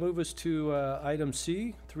 that will move us to item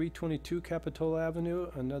C, 322 Capitola Avenue,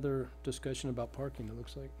 another discussion about parking, it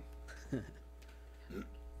looks like.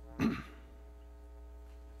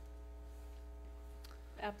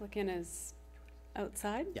 Applicant is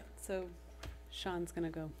outside? Yeah. So Sean's gonna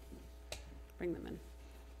go bring them in.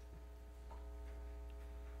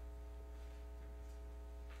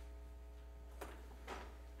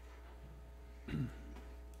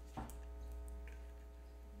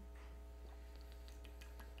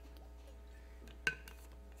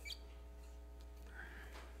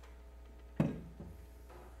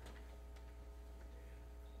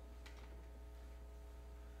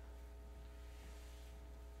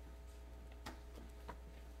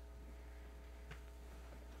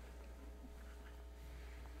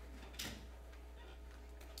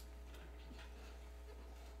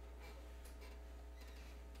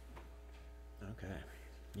 Okay,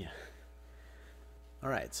 yeah. All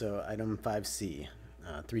right, so item 5C,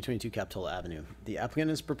 322 Capitola Avenue. The applicant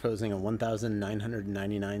is proposing a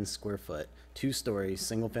 1,999 square foot, two-story,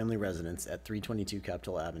 single-family residence at 322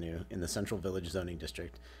 Capitola Avenue in the Central Village zoning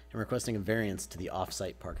district and requesting a variance to the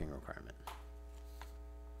off-site parking requirement.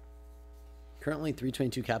 Currently,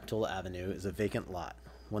 322 Capitola Avenue is a vacant lot,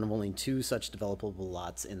 one of only two such developable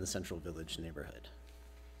lots in the Central Village neighborhood.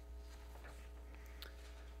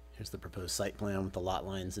 Here's the proposed site plan with the lot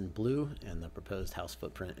lines in blue and the proposed house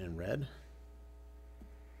footprint in red.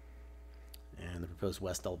 And the proposed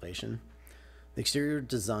west elevation. The exterior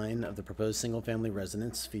design of the proposed single-family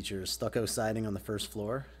residence features stucco siding on the first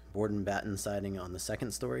floor, board and batten siding on the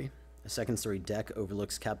second story. A second-story deck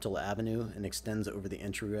overlooks Capitola Avenue and extends over the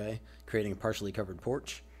entryway, creating a partially covered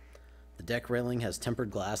porch. The deck railing has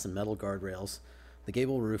tempered glass and metal guardrails. The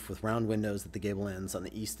gable roof with round windows at the gable ends on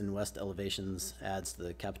the east and west elevations adds to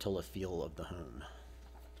the Capitola feel of the home.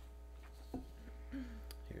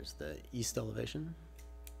 Here's the east elevation,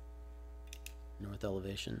 north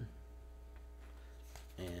elevation,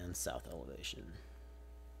 and south elevation.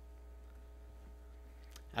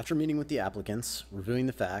 After meeting with the applicants, reviewing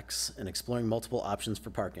the facts, and exploring multiple options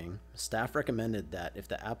for parking, staff recommended that if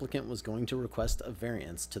the applicant was going to request a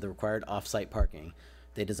variance to the required off-site parking,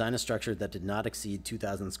 they design a structure that did not exceed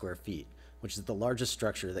 2,000 square feet, which is the largest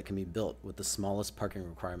structure that can be built with the smallest parking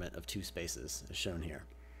requirement of 2 spaces, as shown here.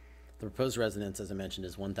 The proposed residence, as I mentioned,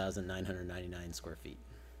 is 1,999 square feet,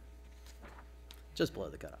 just below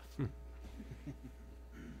the cutoff.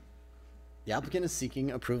 The applicant is seeking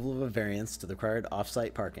approval of a variance to the required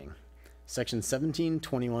off-site parking. Section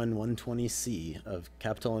 1721-120C of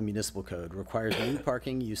Capitola Municipal Code requires new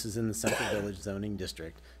parking uses in the Central Village zoning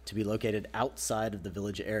district to be located outside of the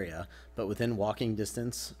village area, but within walking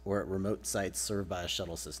distance or at remote sites served by a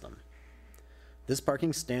shuttle system. This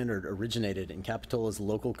parking standard originated in Capitola's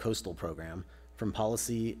local coastal program from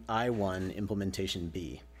policy I-1 implementation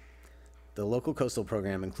B. The local coastal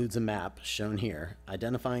program includes a map, shown here,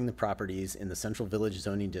 identifying the properties in the Central Village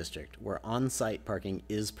zoning district where on-site parking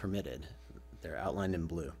is permitted. They're outlined in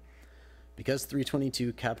blue. Because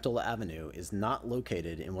 322 Capitola Avenue is not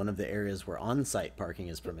located in one of the areas where on-site parking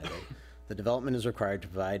is permitted, the development is required to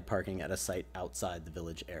provide parking at a site outside the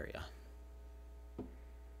village area.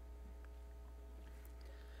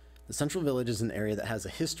 The Central Village is an area that has a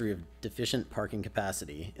history of deficient parking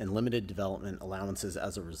capacity and limited development allowances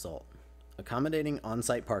as a result. Accommodating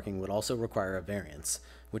on-site parking would also require a variance,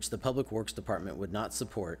 which the Public Works Department would not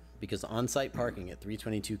support because on-site parking at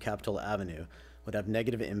 322 Capitola Avenue would have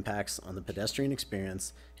negative impacts on the pedestrian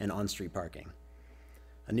experience and on-street parking.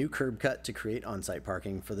 A new curb cut to create on-site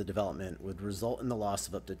parking for the development would result in the loss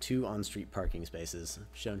of up to 2 on-street parking spaces,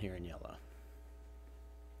 shown here in yellow.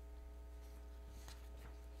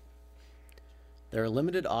 There are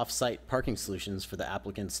limited off-site parking solutions for the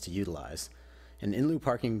applicants to utilize. An in lieu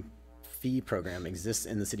parking fee program exists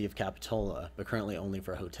in the city of Capitola, but currently only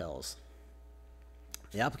for hotels.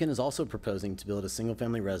 The applicant is also proposing to build a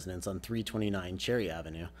single-family residence on 329 Cherry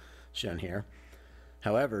Avenue, shown here.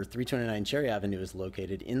 However, 329 Cherry Avenue is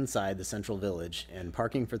located inside the Central Village, and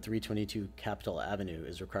parking for 322 Capitola Avenue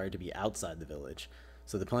is required to be outside the village.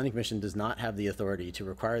 So the Planning Commission does not have the authority to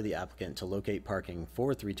require the applicant to locate parking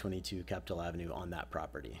for 322 Capitola Avenue on that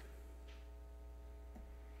property.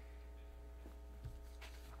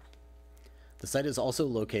 The site is also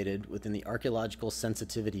located within the archaeological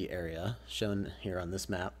sensitivity area, shown here on this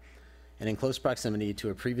map, and in close proximity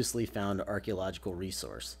to a previously found archaeological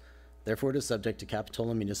resource. Therefore, it is subject to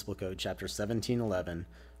Capitola Municipal Code, Chapter 1711,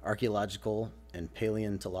 Archaeological and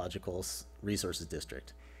Paleontological Resources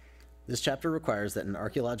District. This chapter requires that an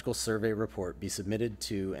archaeological survey report be submitted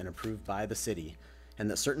to and approved by the city,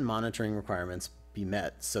 and that certain monitoring requirements be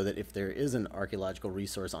met so that if there is an archaeological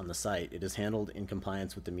resource on the site, it is handled in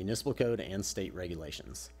compliance with the municipal code and state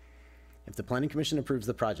regulations. If the Planning Commission approves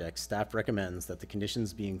the project, staff recommends that the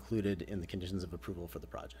conditions be included in the conditions of approval for the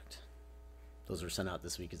project. Those were sent out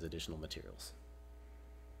this week as additional materials.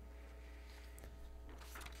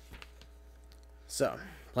 So,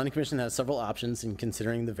 Planning Commission has several options in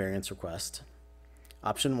considering the variance request.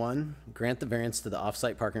 Option 1, grant the variance to the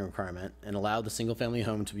off-site parking requirement and allow the single-family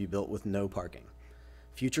home to be built with no parking.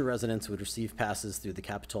 Future residents would receive passes through the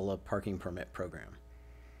Capitola Parking Permit Program.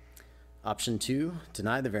 Option 2,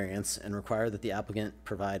 deny the variance and require that the applicant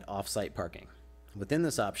provide off-site parking. Within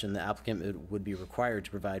this option, the applicant would be required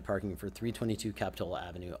to provide parking for 322 Capitola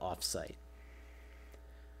Avenue off-site.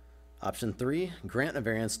 Option 3, grant a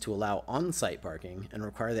variance to allow on-site parking and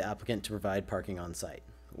require the applicant to provide parking on-site.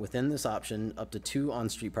 Within this option, up to 2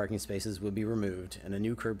 on-street parking spaces would be removed and a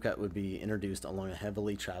new curb cut would be introduced along a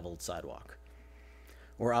heavily traveled sidewalk.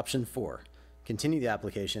 Or option 4, continue the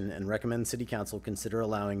application and recommend City Council consider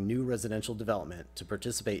allowing new residential development to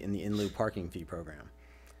participate in the in lieu parking fee program.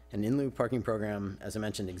 An in lieu parking program, as I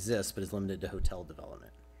mentioned, exists but is limited to hotel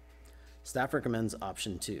development. Staff recommends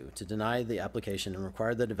option 2, to deny the application and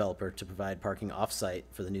require the developer to provide parking off-site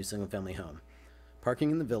for the new single-family home.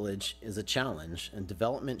 Parking in the village is a challenge, and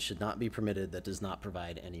development should not be permitted that does not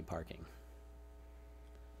provide any parking.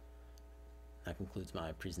 That concludes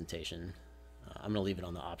my presentation. I'm gonna leave it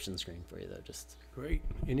on the option screen for you though, just. Great.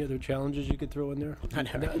 Any other challenges you could throw in there? I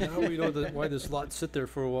know. Now we know why this lot sit there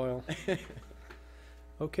for a while.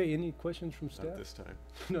 Okay, any questions from staff? Not this time.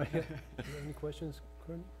 No, yeah. You have any questions,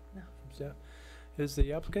 Courtney? No. From staff? Is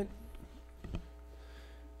the applicant?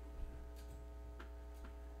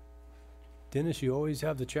 Dennis, you always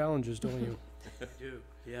have the challenges, don't you? I do.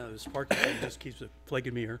 Yeah, this parking thing just keeps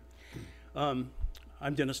plaguing me here.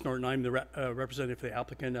 I'm Dennis Norton. I'm the representative for the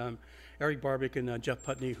applicant. Eric Barbick and Jeff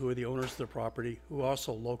Putney, who are the owners of the property, who are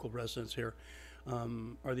also local residents here,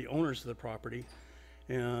 are the owners of the property.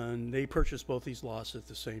 And they purchased both these lots at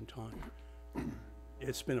the same time.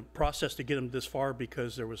 It's been a process to get them this far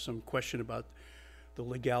because there was some question about the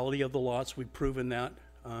legality of the lots. We've proven that.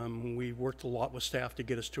 We worked a lot with staff to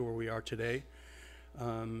get us to where we are today.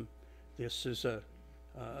 This is a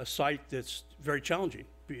site that's very challenging.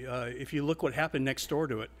 If you look what happened next door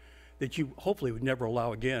to it, that you hopefully would never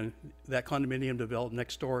allow again, that condominium developed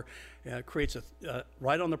next door creates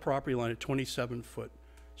right on the property line, a 27-foot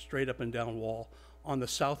straight up and down wall on the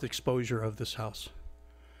south exposure of this house.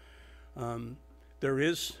 There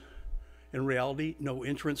is, in reality, no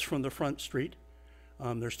entrance from the front street.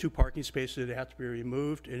 There's 2 parking spaces that have to be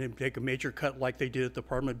removed and take a major cut like they did at the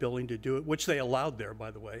apartment building to do it, which they allowed there, by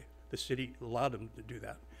the way. The city allowed them to do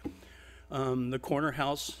that. The corner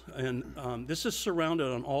house, and this is surrounded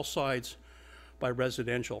on all sides by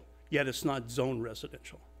residential, yet it's not zone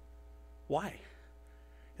residential. Why?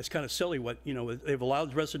 It's kind of silly what, you know, they've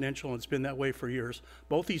allowed residential and it's been that way for years.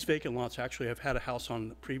 Both these vacant lots actually have had a house on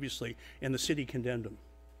them previously and the city condemned them.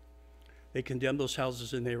 They condemned those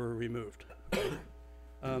houses and they were removed.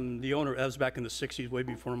 The owner, that was back in the 60s, way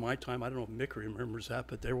before my time. I don't know if Mick remembers that,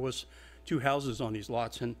 but there was 2 houses on these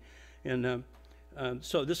lots.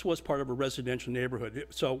 So this was part of a residential neighborhood.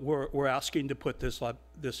 So we're asking to put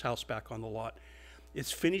this house back on the lot.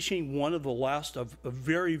 It's finishing one of the last of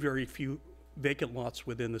very, very few vacant lots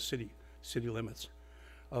within the city limits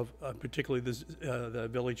of particularly the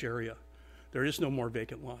village area. There is no more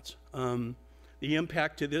vacant lots. The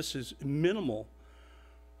impact to this is minimal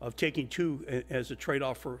of taking 2 as a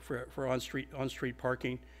trade-off for on-street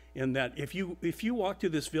parking, in that if you walk through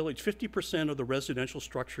this village, 50% of the residential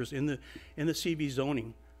structures in the CV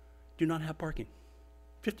zoning do not have parking.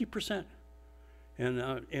 50%.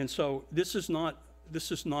 And so this is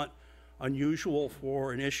not unusual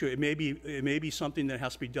for an issue. It may be something that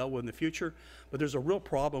has to be dealt with in the future, but there's a real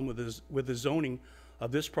problem with the zoning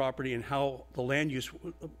of this property and how the land use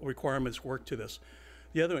requirements work to this.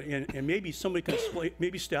 The other, and maybe somebody can explain,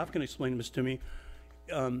 maybe staff can explain this to me.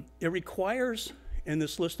 It requires, in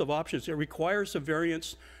this list of options, it requires a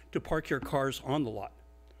variance to park your cars on the lot,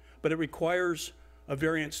 but it requires a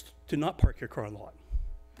variance to not park your car on the lot.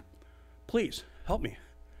 Please help me.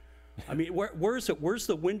 I mean, where's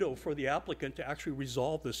the window for the applicant to actually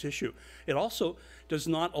resolve this issue? It also does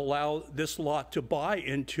not allow this lot to buy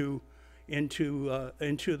into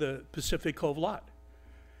the Pacific Cove lot.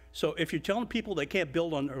 So if you're telling people they can't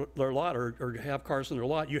build on their lot or have cars on their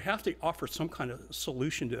lot, you have to offer some kind of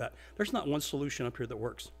solution to that. There's not one solution up here that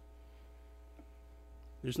works.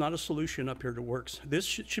 There's not a solution up here that works. This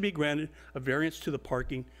should be granted a variance to the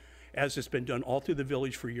parking, as it's been done all through the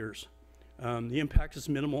village for years. The impact is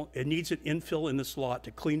minimal. It needs an infill in this lot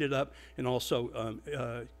to clean it up and also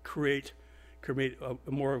create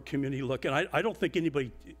a more community look. And I don't think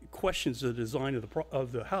anybody questions the design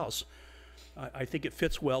of the house. I think it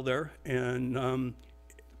fits well there, and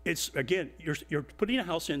it's, again, you're putting a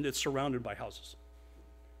house in that's surrounded by houses.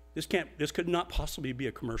 This could not possibly be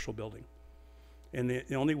a commercial building. And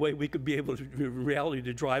the only way we could be able to, in reality,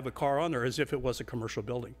 to drive a car on there is if it was a commercial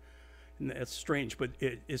building. And that's strange, but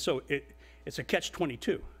it's a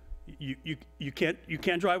catch-22. You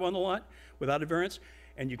can't drive on the lot without a variance,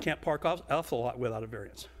 and you can't park off the lot without a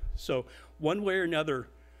variance. So one way or another,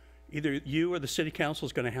 either you or the city council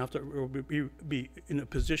is going to have to be in a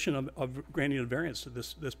position of granting a variance to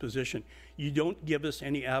this position. You don't give us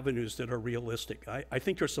any avenues that are realistic. I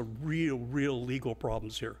think there's some real legal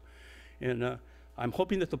problems here. And I'm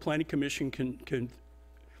hoping that the Planning Commission can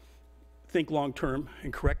think long-term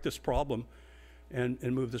and correct this problem and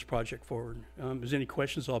move this project forward. If there's any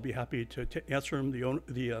questions, I'll be happy to answer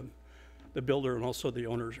them. the builder and also the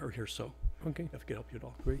owners are here, so Okay, if I could help you at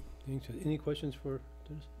all. great. Thanks. Any questions for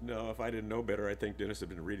Dennis? No, if I didn't know better, I think Dennis had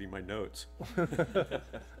been reading my notes.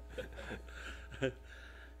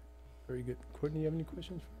 Very good. Courtney, you have any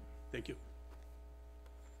questions? Thank you.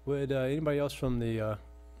 Would anybody else from the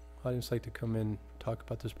audience like to come in and talk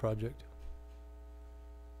about this project?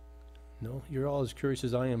 No? You're all as curious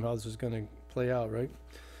as I am how this is going to play out, right?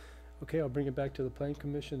 Okay, I'll bring it back to the Planning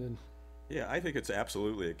Commission and Yeah, I think it's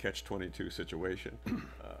absolutely a catch-22 situation.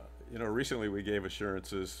 You know, recently we gave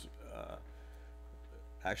assurances,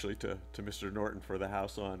 actually to Mr. Norton for the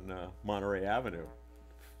house on Monterey Avenue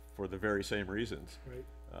for the very same reasons. Right.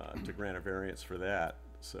 To grant a variance for that.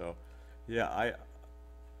 So, yeah,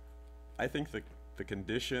 I think the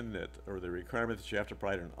condition that, or the requirement that you have to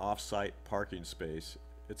provide an off-site parking space,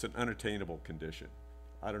 it's an unattainable condition.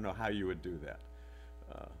 I don't know how you would do that,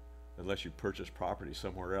 unless you purchase property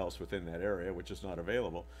somewhere else within that area, which is not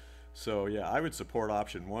available. So, yeah, I would support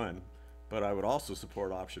option 1, but I would also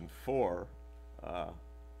support option 4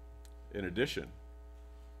 in addition,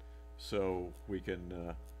 so we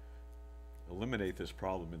can eliminate this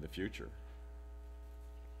problem in the future.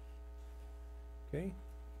 okay.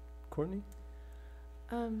 Courtney?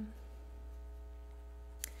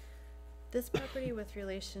 This property with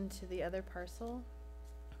relation to the other parcel,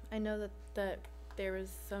 I know that there was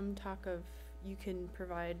some talk of you can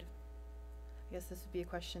provide, I guess this would be a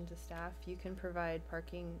question to staff, you can provide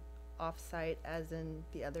parking off-site as in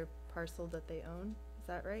the other parcel that they own, is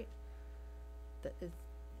that right? That is,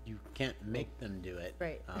 You can't make them do it.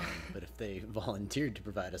 right, But if they volunteered to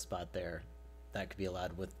provide a spot there, that could be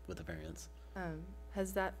allowed with a variance.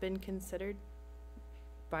 has that been considered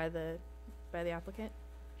by the applicant?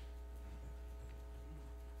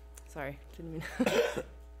 Sorry, didn't mean.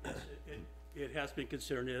 It has been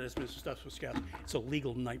considered, as Mrs. Stubbs was asking, it's a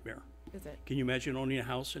legal nightmare. Is it? Can you imagine owning a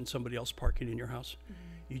house and somebody else parking in your house?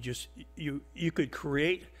 You just, you could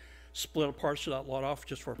create, split a parcel that lot off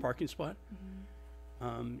just for a parking spot.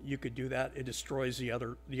 You could do that, it destroys the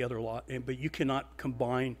other lot, but you cannot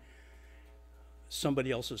combine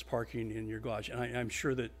somebody else's parking in your garage. And I'm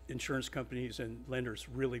sure that insurance companies and lenders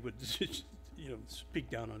really would, speak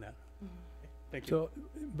down on that. Thank you. So,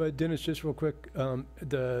 but Dennis, just real quick,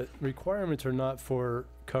 the requirements are not for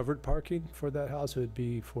covered parking for that house, it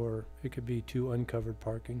could be 2 uncovered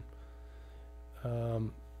parking.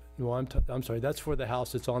 No, I'm sorry, that's for the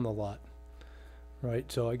house that's on the lot, right?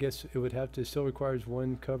 So I guess it would have to, still requires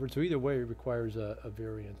 1 covered, so either way, it requires a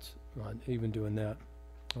variance on even doing that.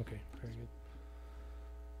 Okay, very good.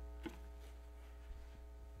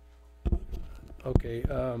 Okay,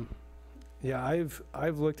 yeah,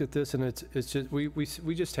 I've looked at this and it's just,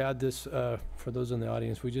 we just had this, for those in the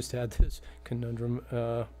audience, we just had this conundrum,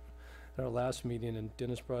 at our last meeting, and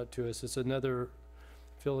Dennis brought it to us. It's another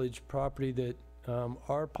village property that,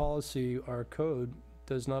 our policy, our code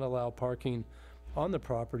does not allow parking on the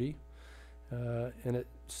property, and it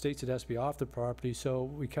states it has to be off the property, so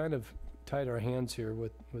we kind of tied our hands here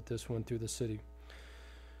with this one through the city.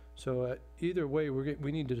 So either way,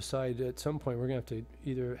 we need to decide at some point, we're gonna have to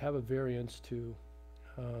either have a variance to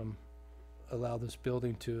allow this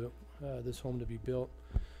building to, this home to be built.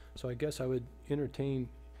 So I guess I would entertain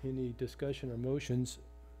any discussion or motions.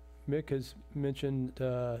 Mick has mentioned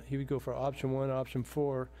he would go for option 1, option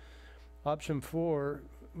 4. Option 4,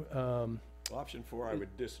 Option 4, I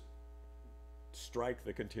would just strike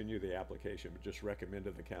the continue the application, but just recommend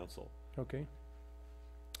to the council. okay.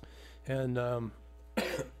 And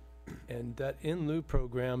and that in lieu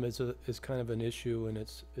program is kind of an issue in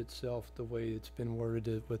itself, the way it's been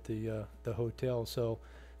worded with the hotel. So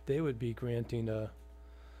they would be granting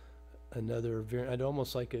another variant. I'd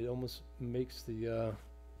almost like it almost makes the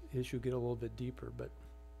issue get a little bit deeper. But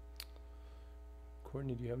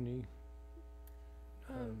Courtney, do you have any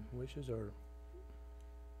wishes or?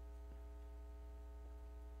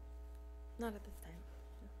 Not at this time.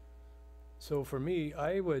 So for me,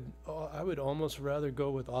 I would almost rather go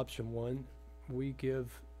with option 1. We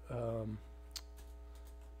give the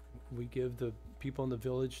people in the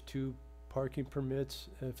village 2 parking permits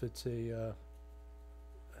if it's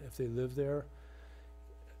if they live there.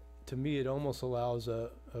 To me, it almost allows a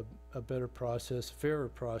better process, fairer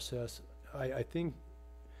process. I think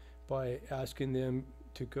by asking them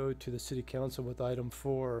to go to the city council with item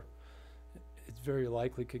 4, it's very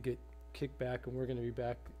likely could get kicked back, and we're going to be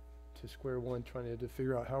back to square one trying to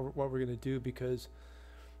figure out what we're going to do, because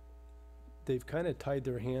they've kind of tied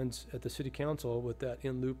their hands at the city council with that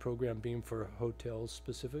in lieu program being for hotels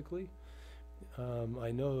specifically.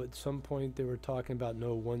 I know at some point they were talking about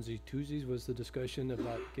no onesie twosies was the discussion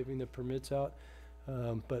about giving the permits out,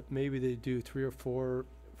 but maybe they do 3 or 4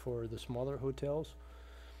 for the smaller hotels.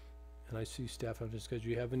 And I see staff on this, do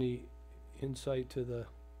you have any insight to the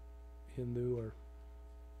in lieu or?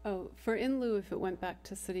 Oh, for in lieu, if it went back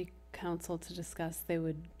to city council to discuss, they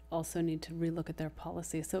would also need to relook at their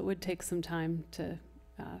policy. So it would take some time to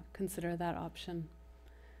consider that option.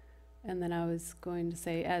 And then I was going to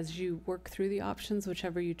say, as you work through the options,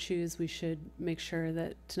 whichever you choose, we should make sure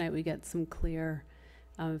that tonight we get some clear,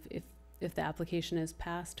 if the application is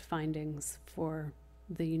passed, findings for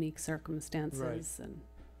the unique circumstances. And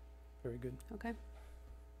Very good. okay.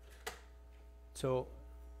 So,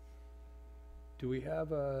 do we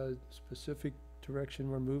have a specific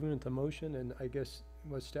direction we're moving with the motion? And I guess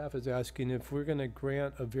what staff is asking, if we're gonna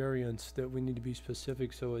grant a variance, that we need to be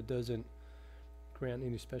specific so it doesn't grant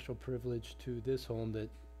any special privilege to this home that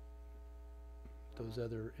those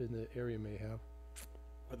other in the area may have.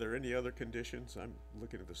 Are there any other conditions? I'm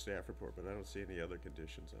looking at the staff report, but I don't see any other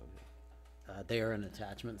conditions on here. They are an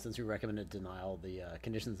attachment. Since we recommended denial, the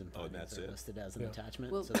conditions and Oh, and findings that's are it? listed as an Yeah.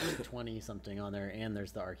 attachment. Well- So there's 20-something on there, and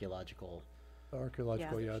there's the archaeological.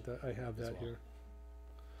 Archaeological, Yeah. yeah, I have As that well. here.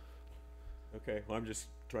 Okay, well, I'm just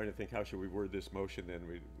trying to think, how should we word this motion then?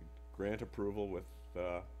 We grant approval with,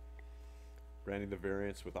 granting the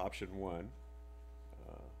variance with option 1.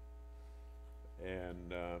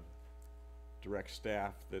 And direct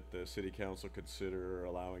staff that the city council consider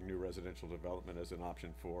allowing new residential development as an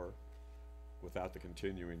option 4 without the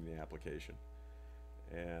continuing the application.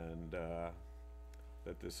 And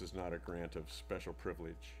that this is not a grant of special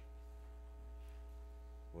privilege.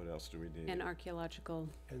 What else do we need? And archaeological.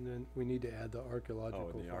 And then we need to add the archaeological. Oh,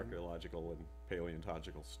 and the finding. archaeological and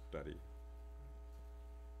paleontological study.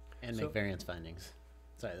 And So- make variance findings.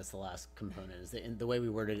 Sorry, that's the last component. Is that the way we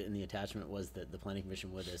worded it in the attachment was that the planning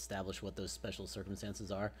commission would establish what those special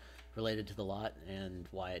circumstances are related to the lot and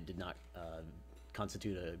why it did not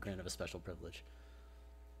constitute a grant of a special privilege.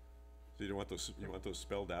 So you want those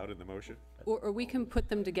spelled out in the motion? Or we can put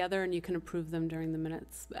them together and you can approve them during the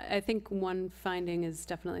minutes. I think one finding is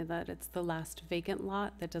definitely that it's the last vacant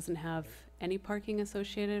lot that doesn't have any parking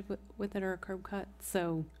associated with it or a curb cut.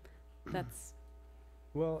 So that's,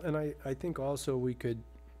 Well, and I think also we could,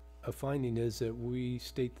 a finding is that we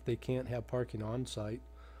state that they can't have parking on site.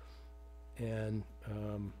 And,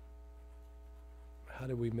 how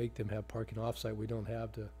do we make them have parking off-site? We don't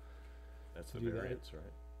have to, That's the Do that. variance, right?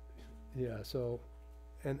 yeah, so,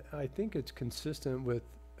 and I think it's consistent with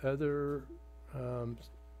other,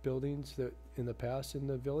 buildings that in the past in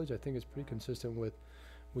the village. I think it's pretty consistent with,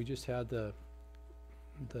 we just had the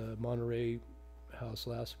Monterey house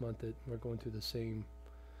last month that we're going through the same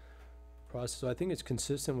process. So I think it's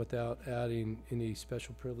consistent without adding any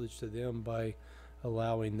special privilege to them by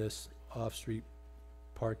allowing this off-street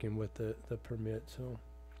parking with the permit, so,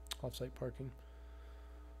 off-site parking.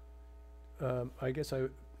 I guess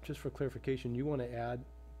just for clarification, you wanna add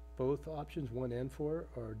both options, 1 and 4,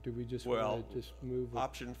 or do we just wanna Well, just move? with-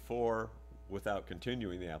 Option 4, without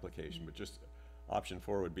continuing the application, but just, option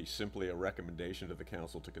 4 would be simply a recommendation to the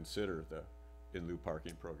council to consider the in lieu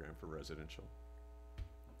parking program for residential.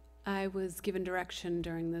 I was given direction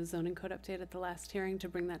during the zoning code update at the last hearing to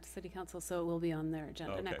bring that to city council, so it will be on their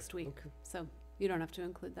agenda Okay. next week. Okay. So you don't have to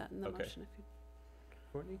include that in the Okay. motion if you.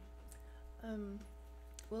 Courtney?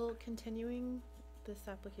 Will continuing this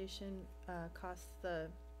application cost the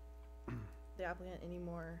applicant any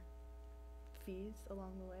more fees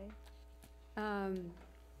along the way?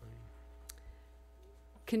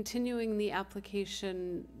 Continuing the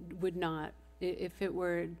application would not. If it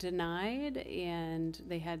were denied and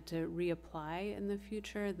they had to reapply in the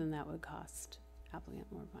future, then that would cost applicant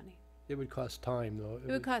more money. It would cost time, though.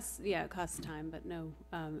 It would cost, yeah, it costs time, but no,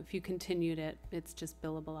 if you continued it, it's just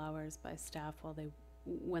billable hours by staff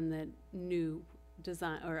when the new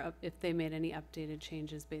design, or if they made any updated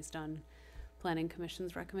changes based on planning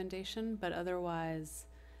commission's recommendation, but otherwise,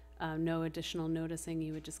 no additional noticing,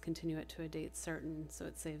 you would just continue it to a date certain, so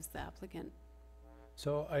it saves the applicant.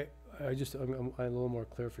 So I a little more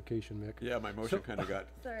clarification, Mick. Yeah, my motion So- kinda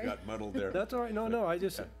Sorry. got muddled there. That's all right, no, I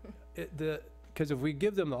just, because if we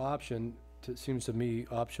give them the option, it seems to me,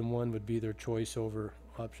 option 1 would be their choice over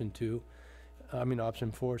option 2,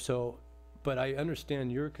 option 4, so, but I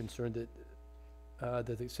understand your concern that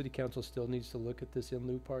the city council still needs to look at this in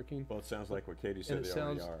lieu parking. Well, it sounds like what Katie said it they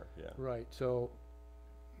already sounds- are, yeah. Right, so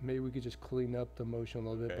maybe we could just clean up the motion a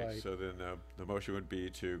little bit by. Okay, so then the motion would be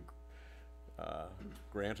to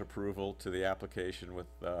grant approval to the application with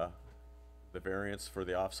the variance for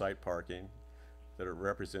the off-site parking, that it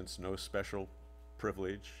represents no special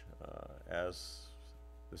privilege, as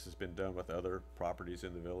this has been done with other properties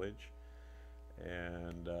in the village,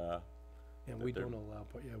 and And That we they're- don't allow,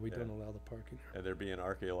 we Yeah. don't allow the parking there. And there be an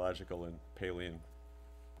archaeological and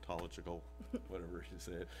paleontological, whatever you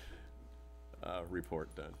say,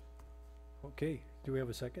 report done. Okay, do we have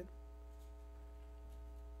a second?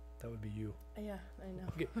 That would be you. Yeah, I know.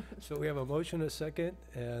 Okay, so we have a motion, a second,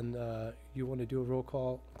 and you want to do a roll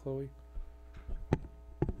call, Chloe?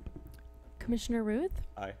 Commissioner Ruth?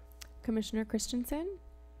 Aye. Commissioner Christensen?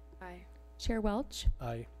 Aye. Chair Welch?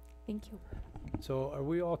 Aye. Thank you. So are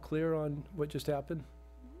we all clear on what just happened?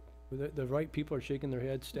 The right people are shaking their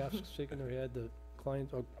heads, staff's shaking their head, the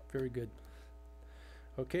clients, oh, very good.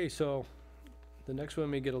 Okay, so the next one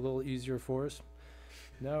may get a little easier for us.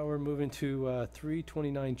 Now we're moving to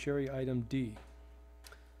 329 Cherry, item D.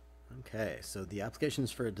 Okay, so the application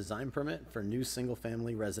is for a design permit for new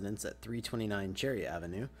single-family residence at 329 Cherry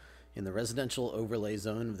Avenue in the residential overlay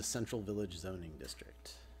zone of the Central Village zoning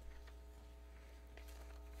district.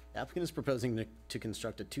 The applicant is proposing to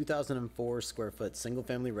construct a 2,004 square foot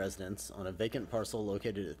single-family residence on a vacant parcel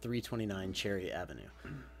located at 329 Cherry Avenue.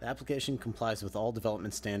 The application complies with all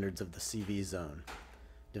development standards of the CV zone.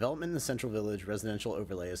 Development in the Central Village residential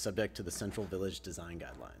overlay is subject to the Central Village design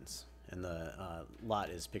guidelines, and the lot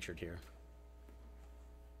is pictured here.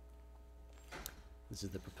 This is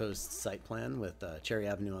the proposed site plan with Cherry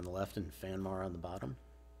Avenue on the left and Fanmar on the bottom.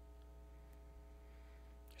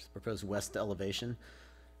 Here's the proposed west elevation.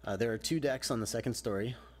 There are 2 decks on the second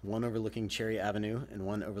story, one overlooking Cherry Avenue and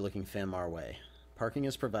one overlooking Fanmar Way. Parking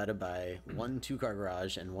is provided by 1 2-car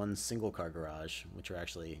garage and 1 single-car garage, which are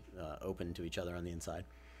actually open to each other on the inside.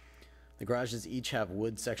 The garages each have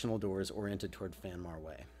wood sectional doors oriented toward Fanmar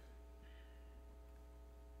Way.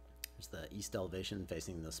 There's the east elevation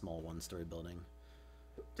facing the small 1-story building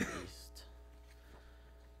to the east.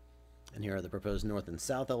 And here are the proposed north and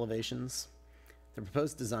south elevations. The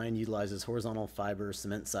proposed design utilizes horizontal fiber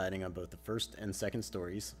cement siding on both the first and second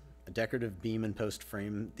stories. A decorative beam and post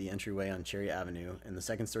frame the entryway on Cherry Avenue, and the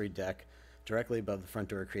second-story deck directly above the front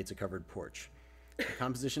door creates a covered porch. The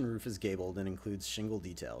composition roof is gabled and includes shingle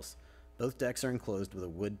details. Both decks are enclosed with a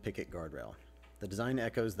wood picket guardrail. The design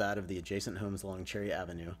echoes that of the adjacent homes along Cherry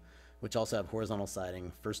Avenue, which also have horizontal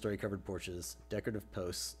siding, first-story covered porches, decorative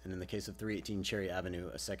posts, and in the case of 318 Cherry Avenue,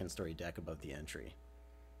 a second-story deck above the entry.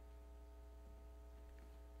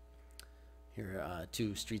 Here are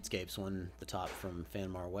 2 streetscapes, one at the top from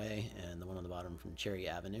Fanmar Way and the one on the bottom from Cherry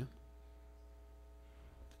Avenue.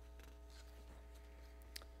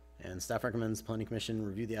 And staff recommends the Planning Commission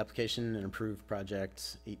review the application and approve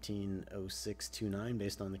project 180629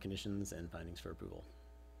 based on the conditions and findings for approval.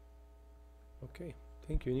 Okay,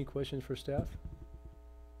 thank you. Any questions for staff?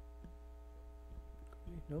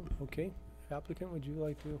 No? Okay. Applicant, would you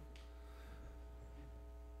like to?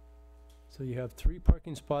 So you have 3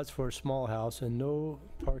 parking spots for a small house and no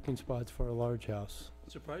parking spots for a large house.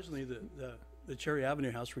 Surprisingly, the Cherry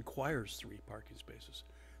Avenue house requires 3 parking spaces.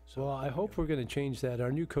 So, Well, I hope we're gonna change that.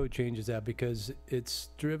 Our new code changes that because it's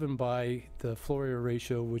driven by the floor area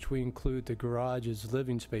ratio, which we include the garage as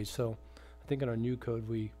living space. So I think in our new code,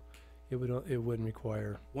 it wouldn't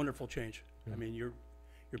require. Wonderful change. Yeah. I mean, you're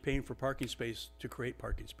paying for parking space to create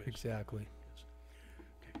parking space. Exactly.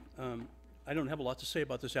 I don't have a lot to say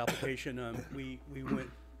about this application. We went,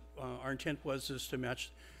 our intent was is to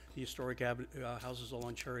match the historic houses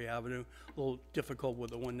along Cherry Avenue. A little difficult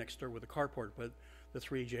with the one next door with the carport, but the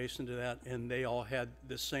 3 adjacent to that, and they all had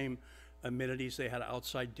the same amenities. They had an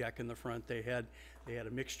outside deck in the front. They had a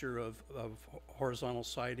mixture of horizontal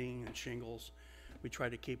siding and shingles. We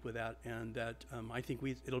tried to keep with that, and that I think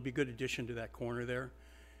it'll be a good addition to that corner there,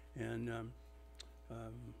 and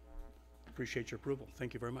appreciate your approval.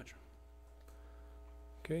 Thank you very much.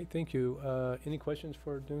 Okay, thank you. Any questions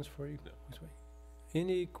for Dennis for you? No. This way?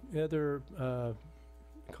 Any other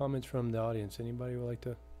comments from the audience? Anybody would like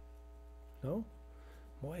to? No?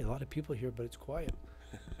 Boy, a lot of people here, but it's quiet.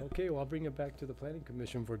 Okay, well, I'll bring it back to the Planning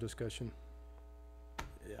Commission for discussion.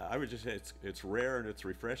 Yeah, I would just say it's rare and it's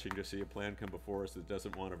refreshing to see a plan come before us that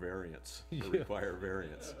doesn't want a variance, or Yeah. require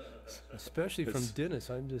variance. Especially from It's-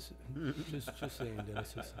 Dennis. I'm just saying,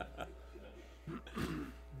 Dennis.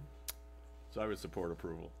 So I would support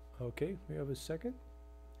approval. Okay, we have a second?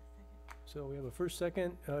 So we have a first,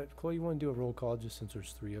 second. Chloe, you want to do a roll call just since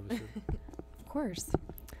there's 3 of us here? Of course.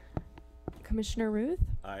 Commissioner Ruth?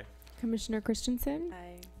 Aye. Commissioner Christensen?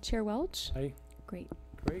 Aye. Chair Welch? Aye. Great.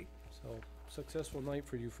 Great. So successful night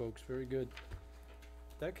for you folks. Very good.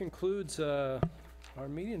 That concludes our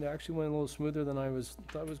meeting. It actually went a little smoother than I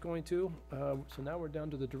thought it was going to. So now we're down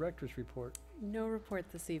to the director's report. No report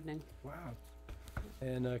this evening. Wow.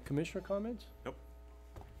 And commissioner comments? Nope.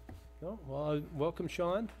 No? Well, welcome,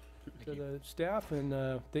 Sean. to the staff,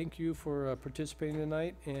 and thank you for participating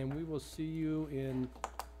tonight, and we will see you in,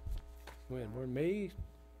 when, we're in May,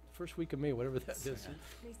 first week of May, whatever that is.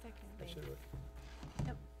 May 2nd. I should've-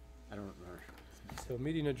 I don't remember. So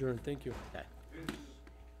meeting adjourned, thank you. Okay.